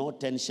if I have no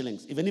 10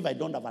 shillings, even if I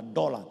don't have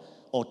 $1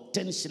 or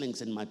 10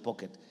 shillings in my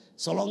pocket,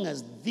 so long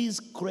as this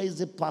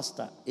crazy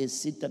pastor is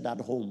seated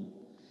at home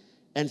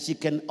and she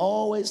can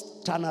always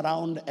turn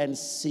around and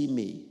see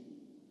me,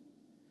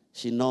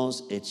 she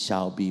knows it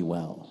shall be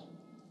well.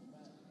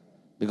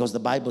 Because the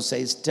Bible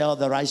says, tell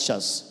the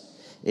righteous,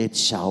 it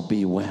shall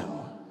be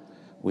well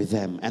with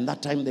them. And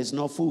that time there's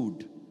no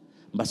food.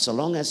 But so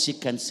long as she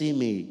can see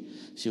me,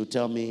 she'll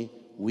tell me,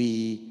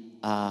 we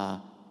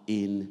are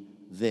in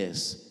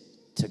this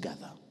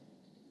together.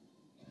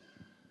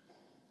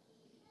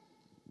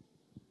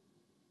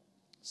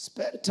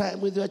 Spend time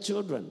with your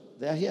children.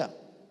 They are here.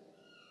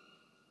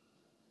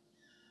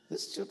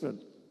 These children,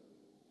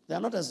 they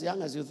are not as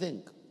young as you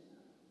think.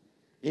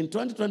 In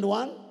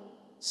 2021,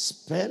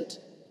 spend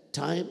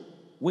time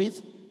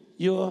with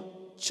your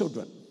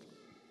children.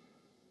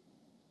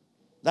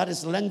 That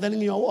is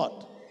lengthening your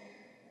what?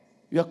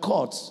 Your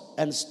cords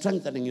and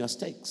strengthening your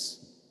stakes.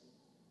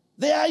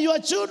 They are your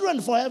children,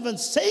 for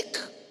heaven's sake.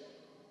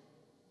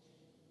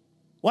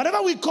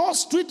 Whatever we call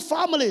street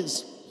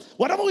families,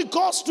 whatever we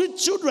call street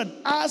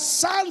children, are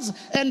sons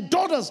and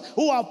daughters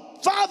who are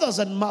fathers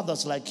and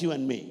mothers like you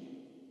and me.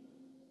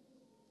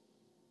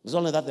 It's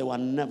only that they were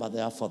never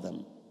there for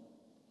them.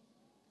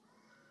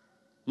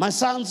 My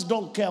sons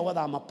don't care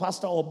whether I'm a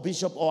pastor or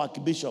bishop or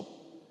archbishop,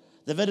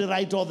 the very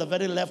right or the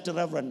very left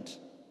reverend.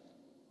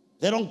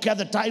 They don't care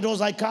the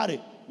titles I carry.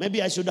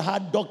 Maybe I should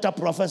have Dr.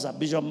 Professor,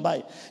 Bishop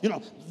Mbai. You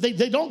know,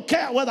 they don't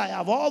care whether I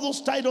have all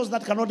those titles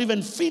that cannot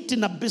even fit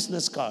in a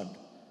business card.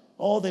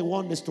 All they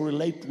want is to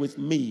relate with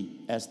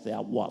me as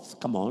their worth.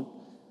 Come on,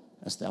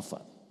 as their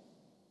father.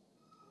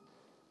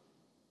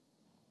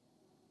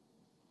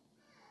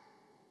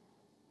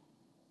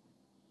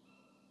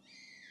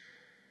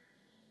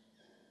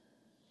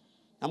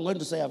 I'm going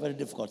to say a very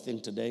difficult thing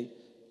today.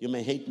 You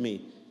may hate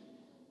me,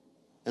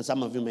 and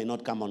some of you may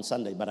not come on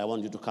Sunday, but I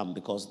want you to come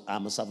because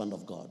I'm a servant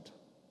of God.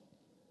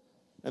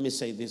 Let me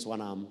say this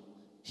when I'm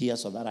here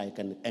so that I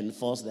can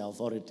enforce the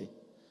authority.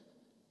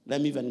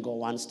 Let me even go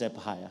one step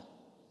higher.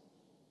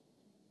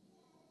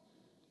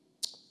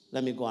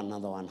 Let me go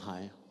another one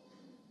higher.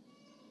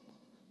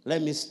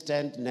 Let me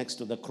stand next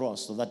to the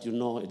cross so that you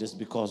know it is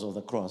because of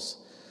the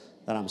cross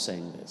that I'm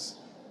saying this.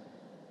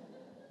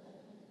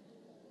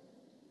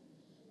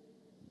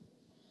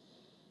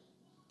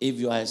 If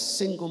you are a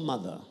single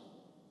mother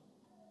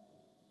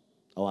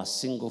or a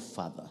single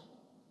father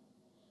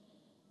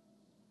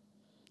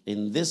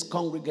in this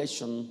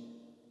congregation,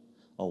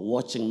 or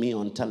watching me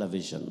on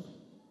television,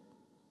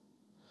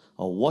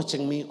 or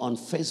watching me on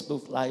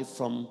Facebook Live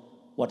from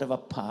whatever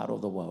part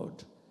of the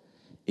world,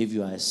 if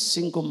you are a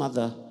single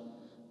mother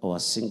or a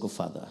single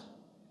father,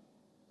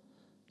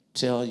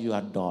 tell your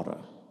daughter,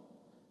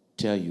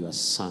 tell your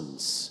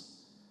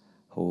sons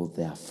who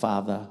their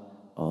father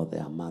or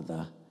their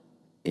mother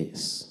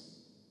is.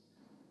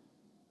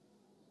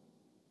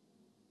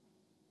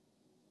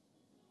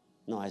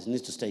 No, I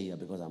need to stay here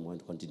because I'm going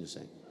to continue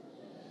saying.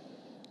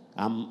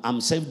 I'm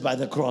saved by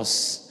the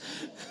cross.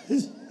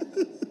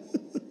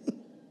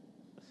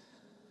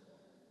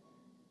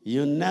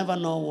 You never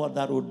know what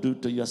that will do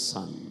to your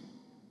son.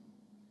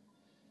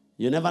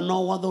 You never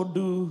know what they'll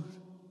do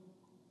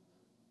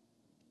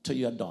to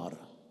your daughter.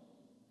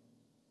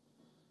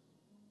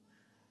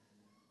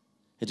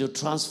 It will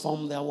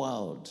transform their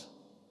world.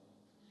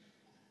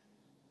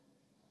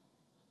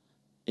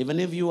 Even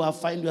if you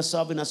find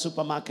yourself in a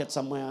supermarket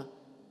somewhere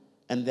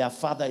and their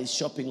father is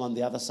shopping on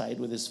the other side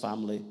with his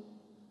family,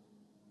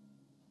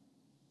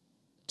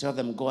 tell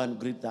them, go and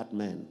greet that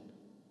man.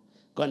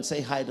 Go and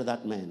say hi to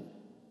that man.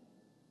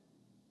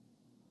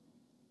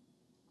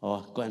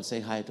 Or go and say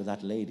hi to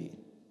that lady.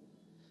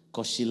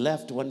 Because she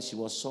left when she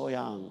was so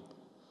young,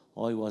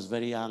 or he was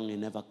very young, he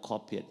never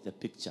copied the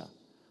picture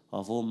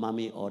of who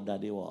mommy or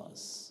daddy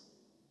was.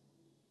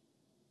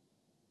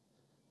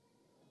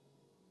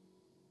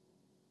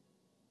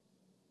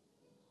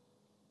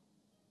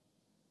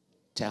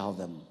 Tell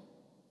them.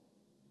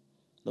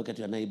 Look at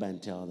your neighbor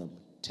and tell them.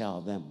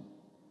 Tell them.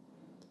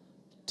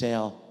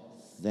 Tell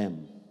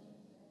them.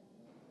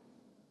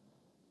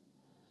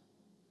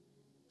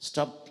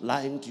 Stop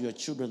lying to your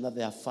children that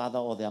their father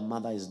or their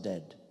mother is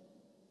dead.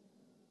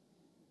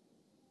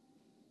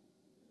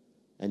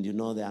 And you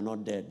know they are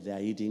not dead. They are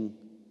eating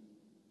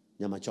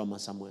nyama choma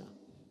somewhere.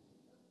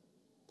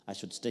 I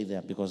should stay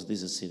there because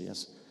this is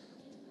serious.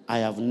 I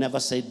have never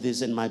said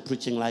this in my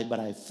preaching life, but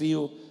I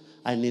feel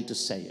I need to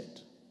say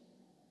it.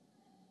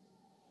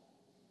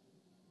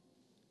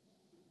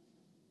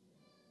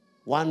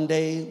 One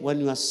day when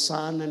your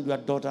son and your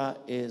daughter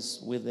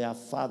is with their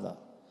father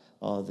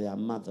or their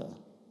mother,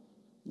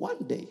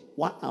 one day,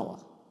 1 hour,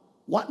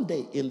 one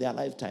day in their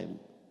lifetime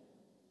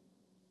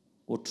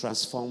will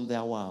transform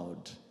their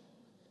world.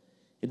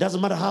 It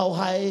doesn't matter how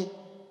high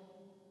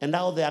and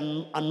how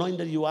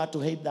anointed you are to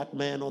hate that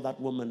man or that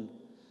woman,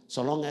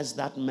 so long as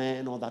that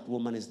man or that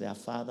woman is their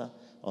father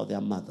or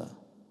their mother,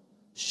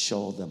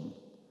 show them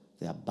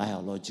their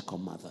biological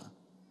mother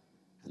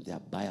and their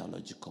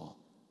biological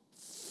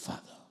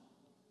father.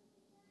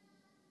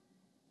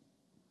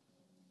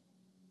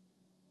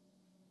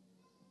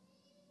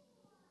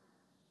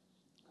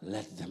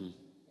 Let them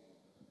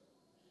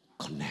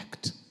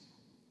connect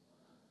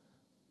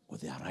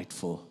with their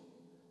rightful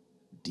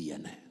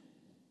DNA.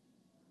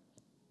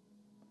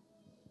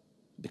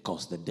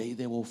 Because the day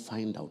they will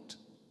find out,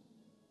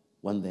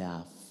 when they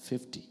are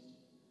 50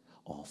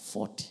 or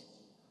 40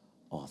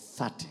 or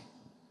 30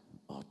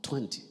 or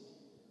 20,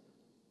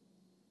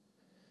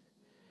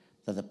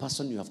 that the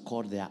person you have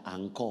called their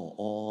uncle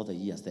all the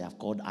years, they have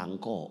called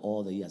uncle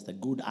all the years, the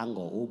good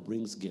uncle who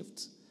brings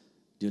gifts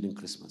during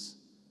Christmas,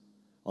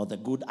 or the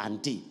good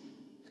auntie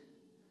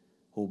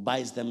who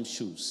buys them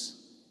shoes,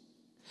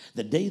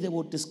 the day they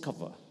will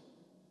discover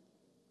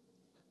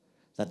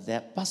that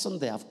their person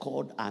they have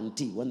called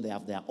auntie, when they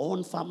have their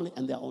own family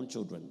and their own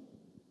children,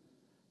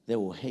 they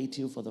will hate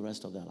you for the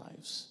rest of their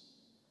lives.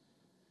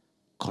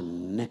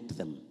 Connect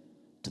them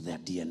to their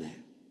DNA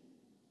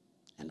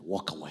and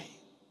walk away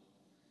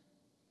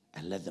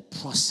and let the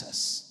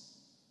process.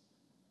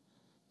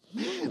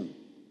 Man,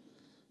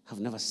 I've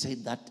never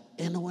said that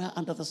anywhere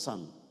under the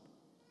sun.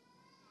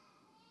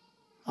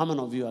 How many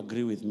of you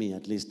agree with me,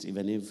 at least,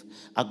 even if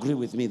agree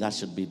with me, that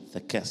should be the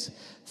case?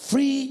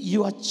 Free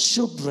your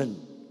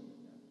children.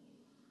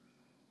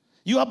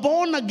 You are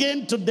born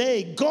again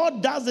today.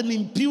 God doesn't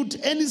impute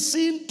any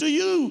sin to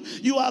you.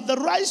 You are the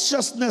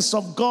righteousness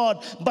of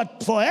God.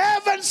 But for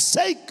heaven's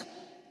sake,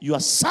 your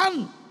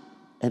son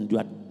and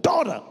your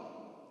daughter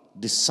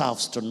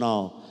deserves to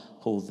know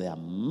who their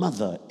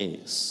mother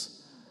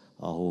is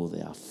or who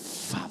their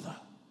father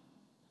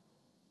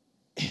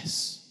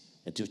is.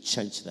 And to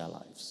change their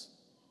lives.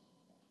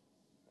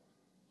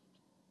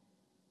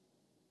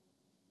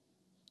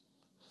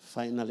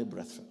 Finally,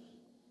 brethren,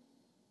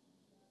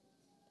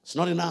 it's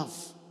not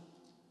enough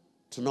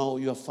to know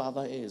who your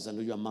father is and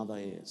who your mother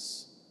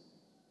is.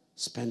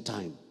 Spend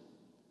time.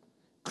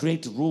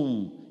 Create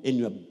room in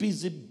your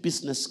busy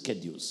business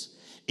schedules,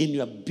 in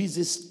your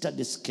busy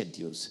study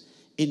schedules,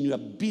 in your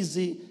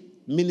busy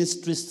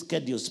ministry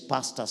schedules,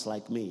 pastors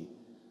like me.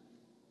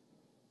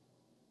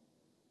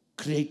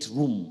 Create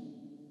room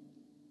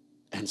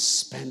and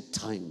spend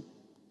time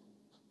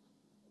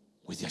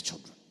with your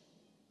children.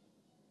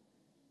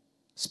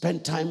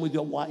 Spend time with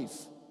your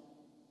wife.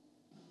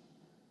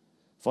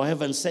 For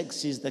heaven's sake,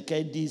 she's the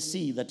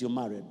KDC that you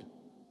married.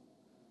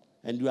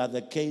 And you are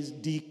the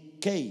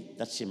KDK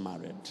that she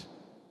married.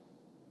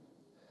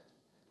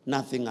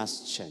 Nothing has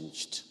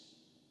changed.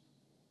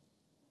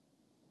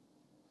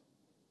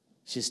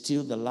 She's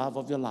still the love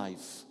of your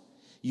life.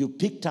 You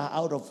picked her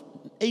out of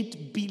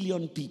 8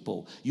 billion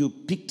people. You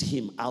picked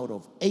him out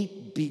of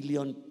 8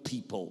 billion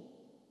people.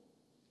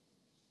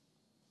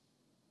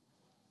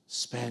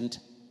 Spend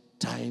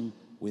time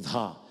with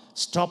her.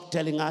 Stop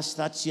telling us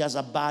that she has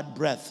a bad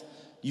breath.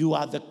 You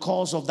are the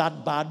cause of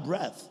that bad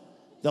breath.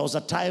 There was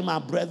a time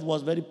our breath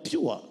was very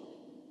pure.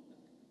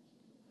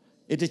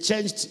 It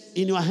changed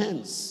in your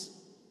hands.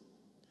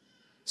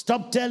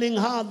 Stop telling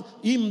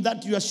him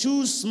that your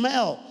shoes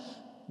smell.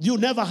 You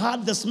never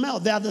had the smell.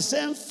 They are the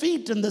same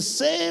feet and the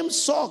same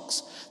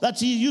socks that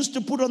he used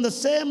to put on the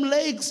same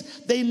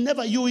legs.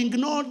 You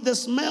ignored the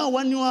smell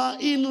when you are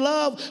in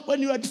love,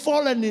 when you had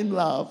fallen in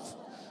love.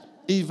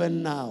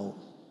 Even now.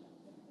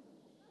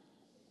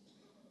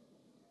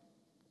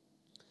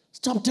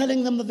 Stop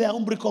telling them that their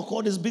umbilical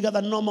cord is bigger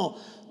than normal.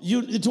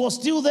 It was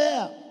still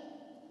there.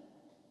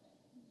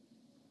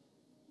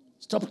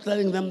 Stop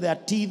telling them their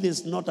teeth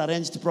is not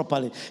arranged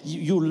properly.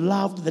 You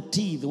loved the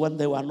teeth when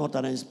they were not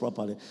arranged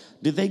properly.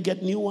 Did they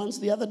get new ones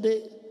the other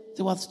day?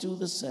 They were still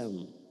the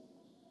same.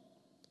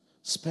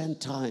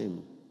 Spend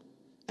time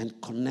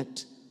and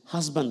connect.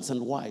 Husbands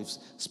and wives,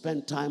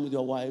 spend time with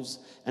your wives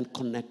and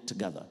connect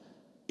together.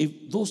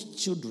 If those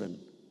children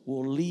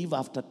will leave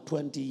after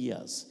 20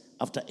 years,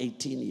 after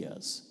 18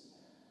 years,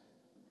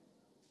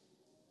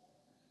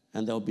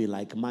 and they'll be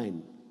like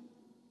mine.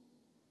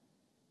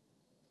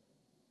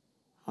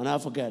 I'll never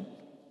forget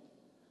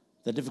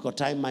the difficult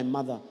time my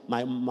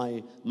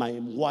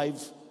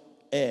wife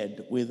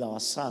had with our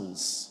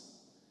sons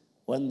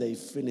when they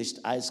finished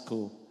high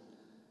school,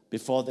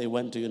 before they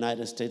went to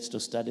United States to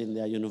study in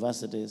their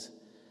universities.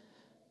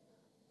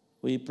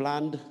 We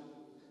planned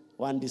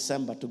one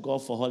December to go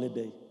for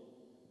holiday.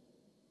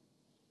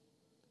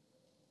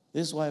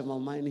 This is why I have my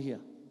mind here.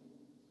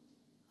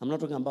 I'm not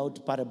talking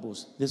about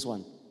parables, this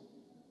one.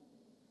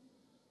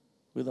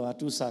 with our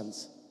 2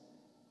 sons.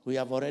 We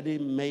have already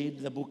made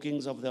the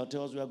bookings of the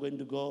hotels we are going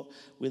to go,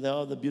 with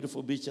all the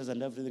beautiful beaches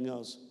and everything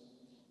else.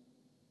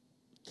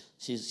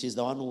 She's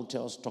the one who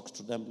talks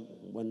to them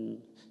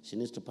when she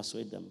needs to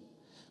persuade them,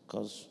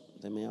 because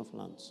they may have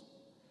plans.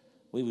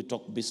 We will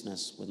talk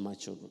business with my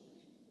children.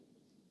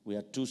 We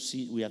are 3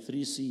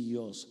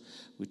 CEOs.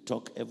 We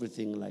talk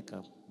everything like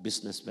a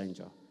business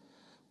venture.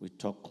 We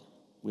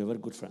are very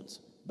good friends.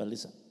 But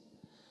listen,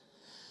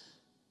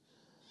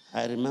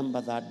 I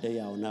remember that day,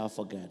 I'll never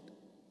forget.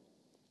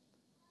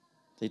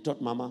 They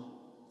taught Mama,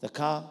 the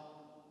car,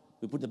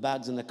 we put the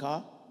bags in the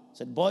car,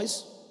 said,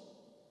 boys,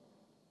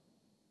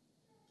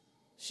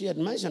 she had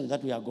mentioned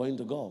that we are going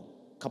to go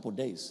a couple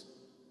days.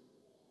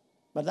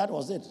 But that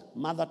was it.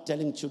 Mother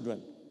telling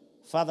children,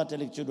 father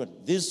telling children,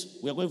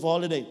 we are going for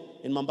holiday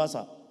in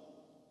Mombasa.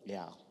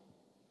 Yeah.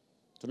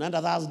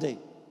 Tunaenda Thursday.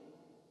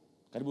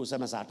 Karibu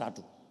useme saa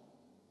 3.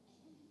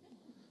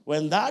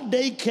 When that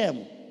day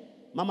came,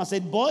 Mama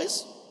said,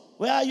 boys,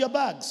 where are your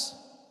bags?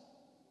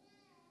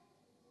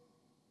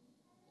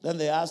 Then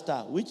they asked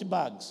her, which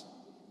bags?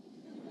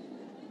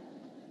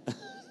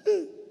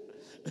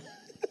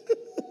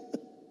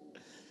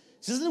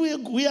 She said,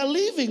 we are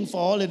leaving for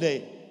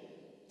holiday.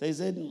 They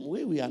said,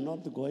 we are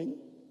not going.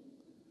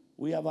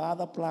 We have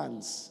other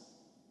plans.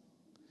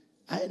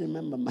 I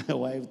remember my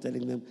wife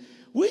telling them,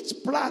 which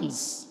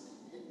plans?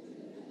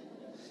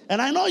 And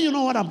I know you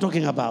know what I'm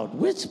talking about.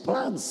 Which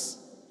plans?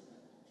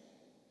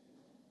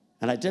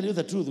 And I tell you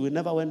the truth, we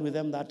never went with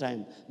them that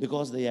time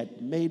because they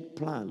had made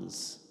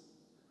plans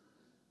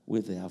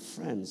with their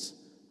friends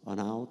on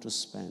how to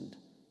spend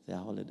their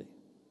holiday.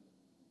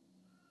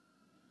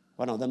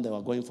 One of them, they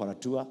were going for a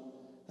tour.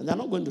 And they're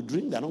not going to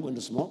drink, they're not going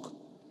to smoke.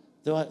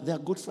 They are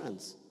good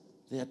friends.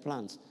 They had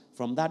plans.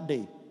 From that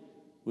day,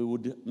 we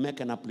would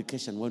make an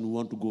application when we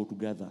want to go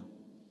together.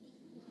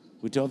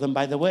 We tell them,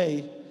 by the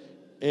way,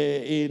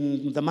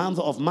 in the month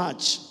of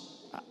March,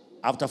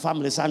 after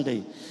Family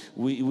Sunday,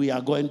 we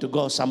are going to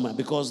go somewhere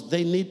because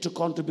they need to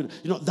contribute.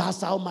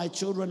 That's how my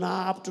children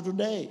are up to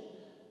today.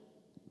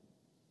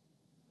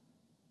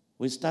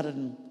 We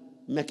started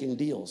making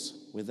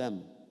deals with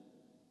them.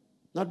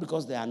 Not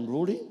because they are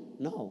unruly,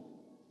 no.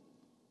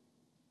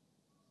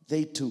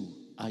 They too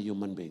are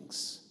human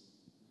beings.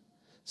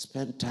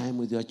 Spend time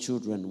with your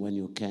children when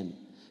you can.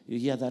 You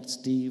hear that,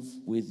 Steve,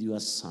 with your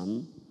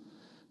son?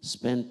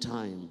 Spend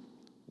time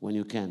when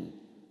you can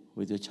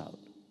with your child.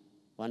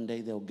 One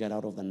day they'll get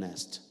out of the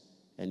nest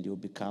and they'll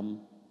be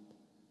coming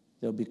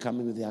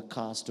with their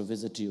cars to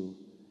visit you.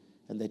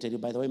 And they tell you,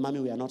 by the way, Mommy,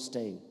 we are not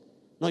staying.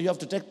 No, you have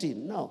to take tea.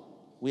 No,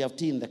 we have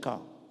tea in the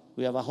car.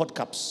 We have our hot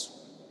cups.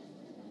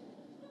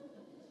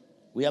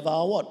 We have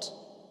our what?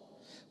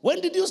 When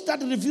did you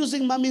start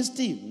refusing Mommy's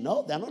tea?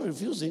 No, they're not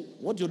refusing.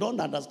 What you don't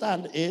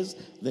understand is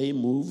they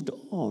moved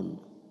on.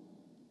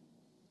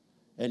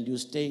 And you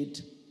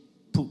stayed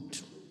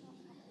put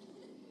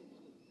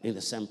in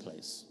the same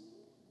place.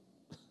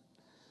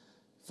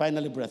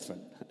 Finally,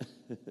 brethren,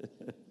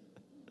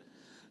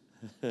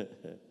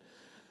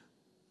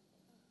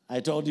 I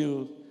told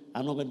you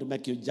I'm not going to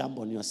make you jump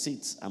on your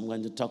seats. I'm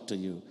going to talk to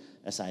you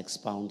as I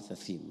expound the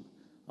theme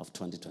of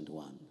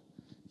 2021.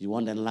 You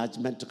want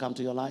enlargement to come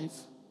to your life?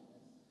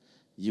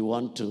 You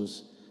want to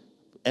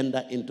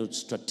enter into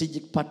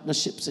strategic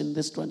partnerships in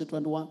this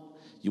 2021?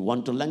 You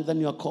want to lengthen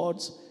your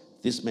cords?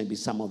 This may be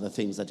some of the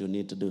things that you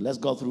need to do. Let's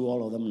go through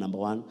all of them. Number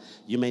one,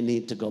 you may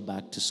need to go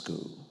back to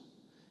school.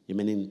 You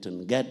may need to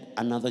get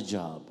another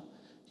job.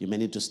 You may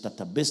need to start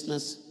a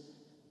business.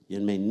 You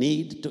may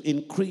need to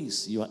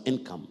increase your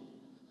income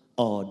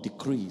or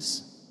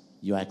decrease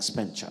your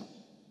expenditure.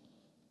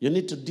 You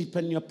need to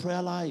deepen your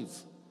prayer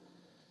life.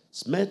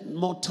 Spend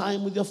more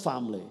time with your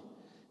family.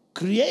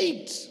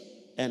 Create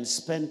and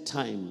spend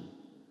time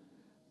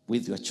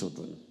with your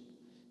children.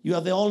 You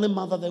are the only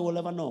mother they will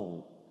ever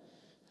know.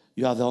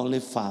 You are the only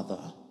father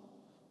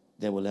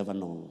they will ever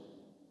know.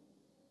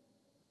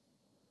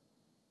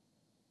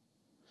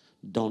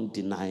 Don't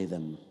deny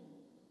them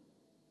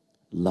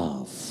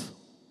love.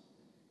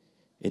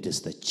 It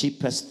is the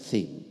cheapest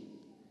thing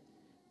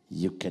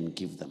you can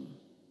give them.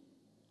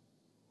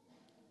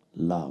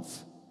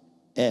 Love.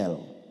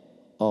 L-O-V-E.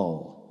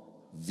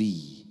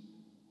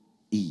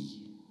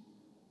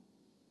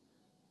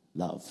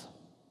 Love.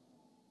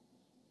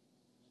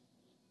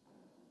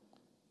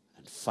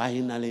 And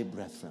finally,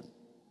 brethren,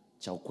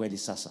 cha ukweli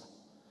sasa.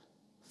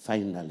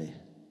 Finally,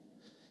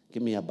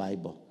 give me a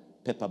Bible,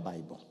 paper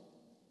Bible.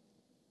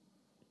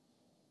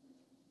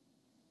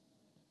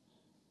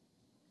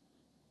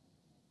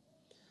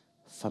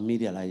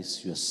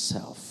 Familiarize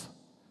yourself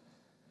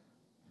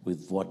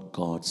with what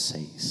God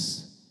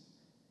says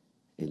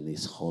in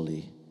His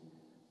holy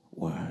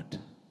word.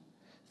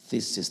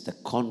 This is the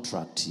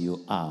contract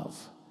you have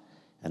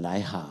and I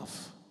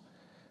have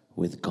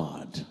with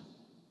God.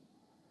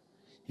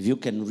 If you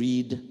can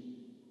read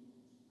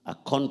a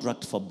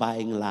contract for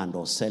buying land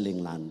or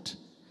selling land,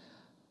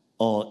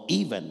 or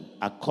even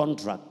a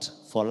contract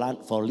for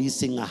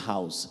leasing a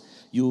house,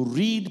 you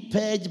read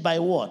page by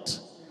what?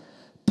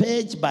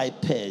 page by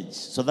page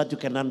so that you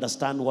can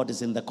understand what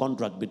is in the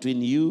contract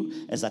between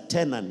you as a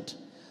tenant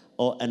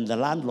and the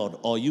landlord,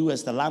 or you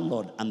as the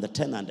landlord and the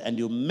tenant, and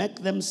you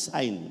make them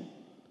sign.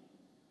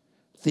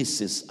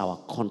 This is our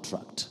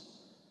contract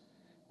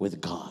with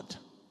God.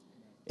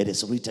 It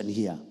is written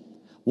here.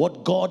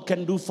 What God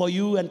can do for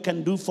you and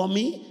can do for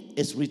me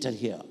is written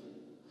here.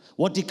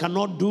 What he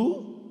cannot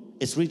do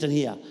is written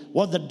here.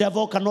 What the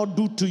devil cannot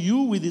do to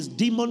you with his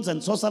demons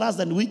and sorcerers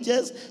and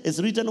witches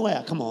is written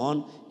where? Come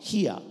on,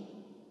 here.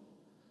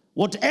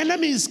 What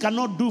enemies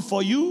cannot do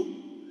for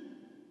you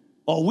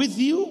or with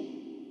you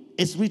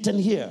is written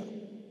here.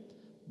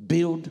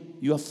 Build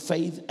your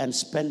faith and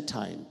spend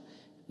time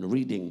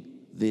reading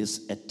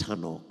this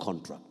eternal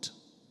contract.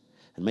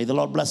 And may the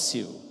Lord bless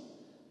you.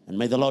 And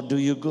may the Lord do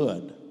you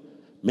good.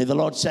 May the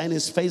Lord shine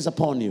his face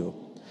upon you.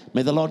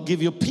 May the Lord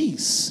give you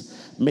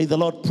peace. May the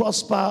Lord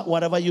prosper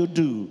whatever you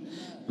do.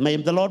 May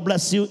the Lord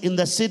bless you in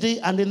the city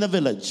and in the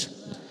village.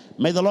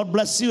 May the Lord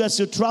bless you as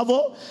you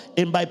travel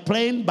by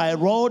plane, by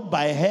road,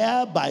 by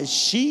air, by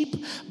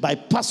sheep, by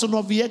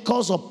personal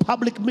vehicles or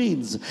public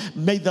means.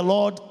 May the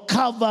Lord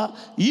cover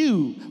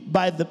you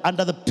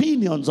under the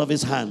pinions of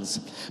his hands.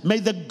 May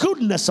the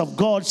goodness of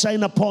God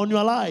shine upon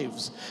your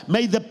lives.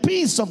 May the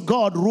peace of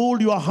God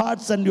rule your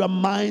hearts and your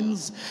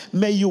minds.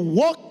 May you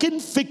walk in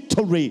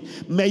victory.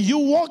 May you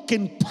walk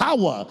in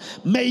power.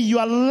 May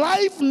your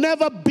life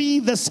never be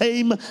the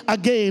same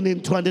again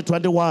in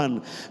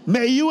 2021.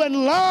 May you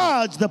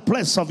enlarge the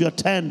place of your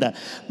tent.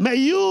 May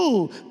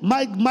you,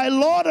 my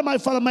Lord and my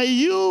Father, may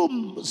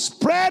you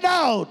spread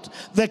out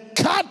the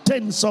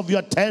curtains of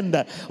your tent,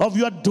 of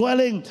your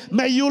dwelling.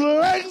 May you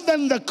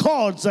lengthen the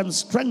cords and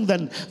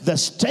strengthen the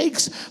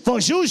stakes, for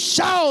you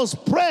shall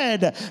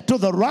spread to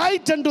the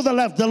right and to the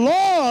left. The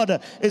Lord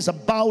is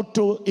about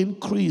to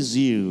increase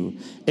you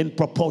in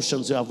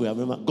proportions you have.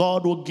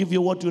 God will give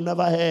you what you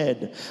never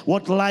had.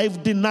 What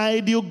life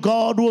denied you,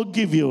 God will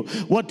give you.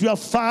 What your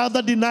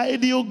father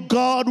denied you,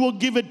 God will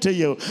give it to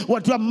you.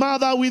 What your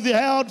mother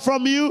withheld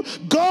from you,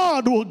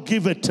 God will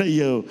give it to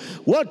you.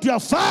 What your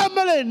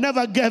family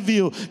never gave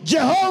you,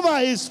 Jehovah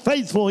is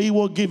faithful. He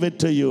will give it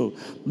to you.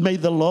 May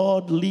the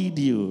Lord lead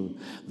you.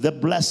 The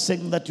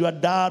blessing that your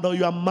dad or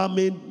your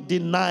mommy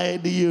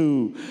denied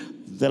you,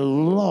 the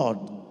Lord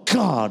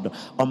God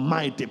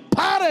Almighty,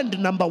 parent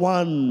number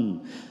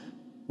one,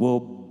 will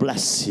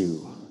bless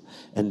you,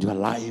 and your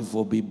life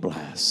will be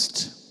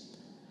blessed.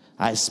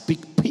 I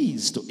speak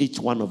peace to each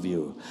one of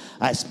you.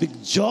 I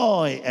speak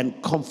joy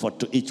and comfort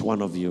to each one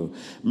of you.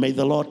 May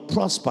the Lord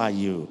prosper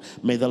you.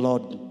 May the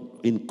Lord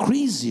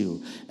increase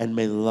you. And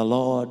may the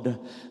Lord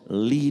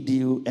lead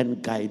you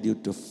and guide you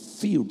to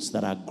fields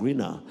that are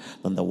greener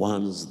than the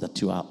ones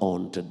that you are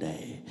on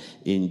today.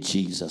 In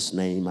Jesus'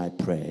 name I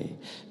pray.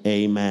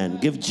 Amen.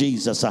 Give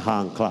Jesus a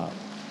hand clap.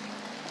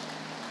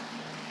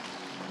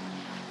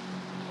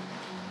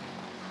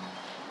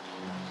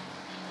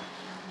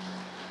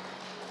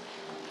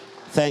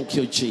 Thank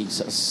you,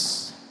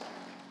 Jesus.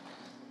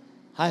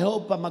 I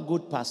hope I'm a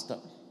good pastor.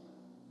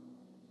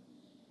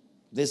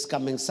 This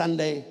coming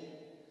Sunday,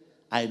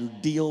 I'll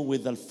deal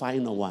with the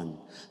final one,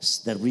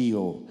 the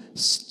real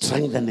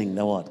strengthening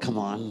the word. Come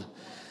on.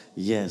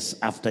 Yes,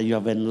 after you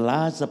have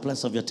enlarged the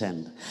place of your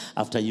tent,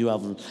 after you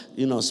have,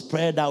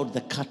 spread out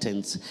the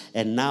curtains,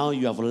 and now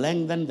you have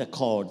lengthened the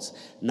cords,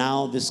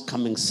 now this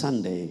coming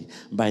Sunday,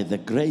 by the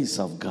grace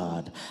of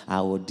God,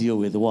 I will deal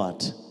with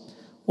what?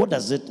 What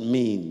does it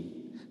mean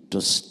to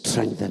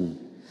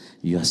strengthen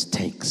your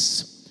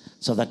stakes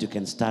so that you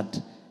can start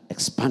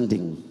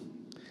expanding,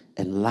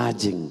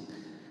 enlarging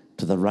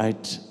to the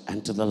right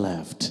and to the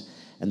left,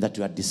 and that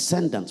your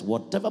descendants,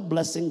 whatever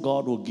blessing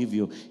God will give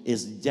you,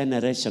 is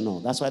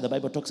generational. That's why the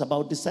Bible talks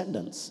about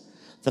descendants.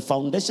 The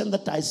foundation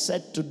that I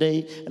set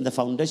today and the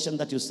foundation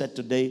that you set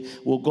today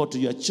will go to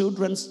your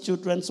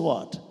children's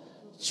what?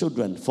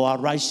 Children. For a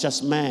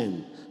righteous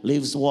man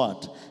leaves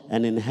what?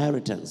 An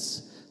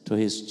inheritance to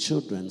his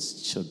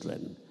children's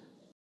children.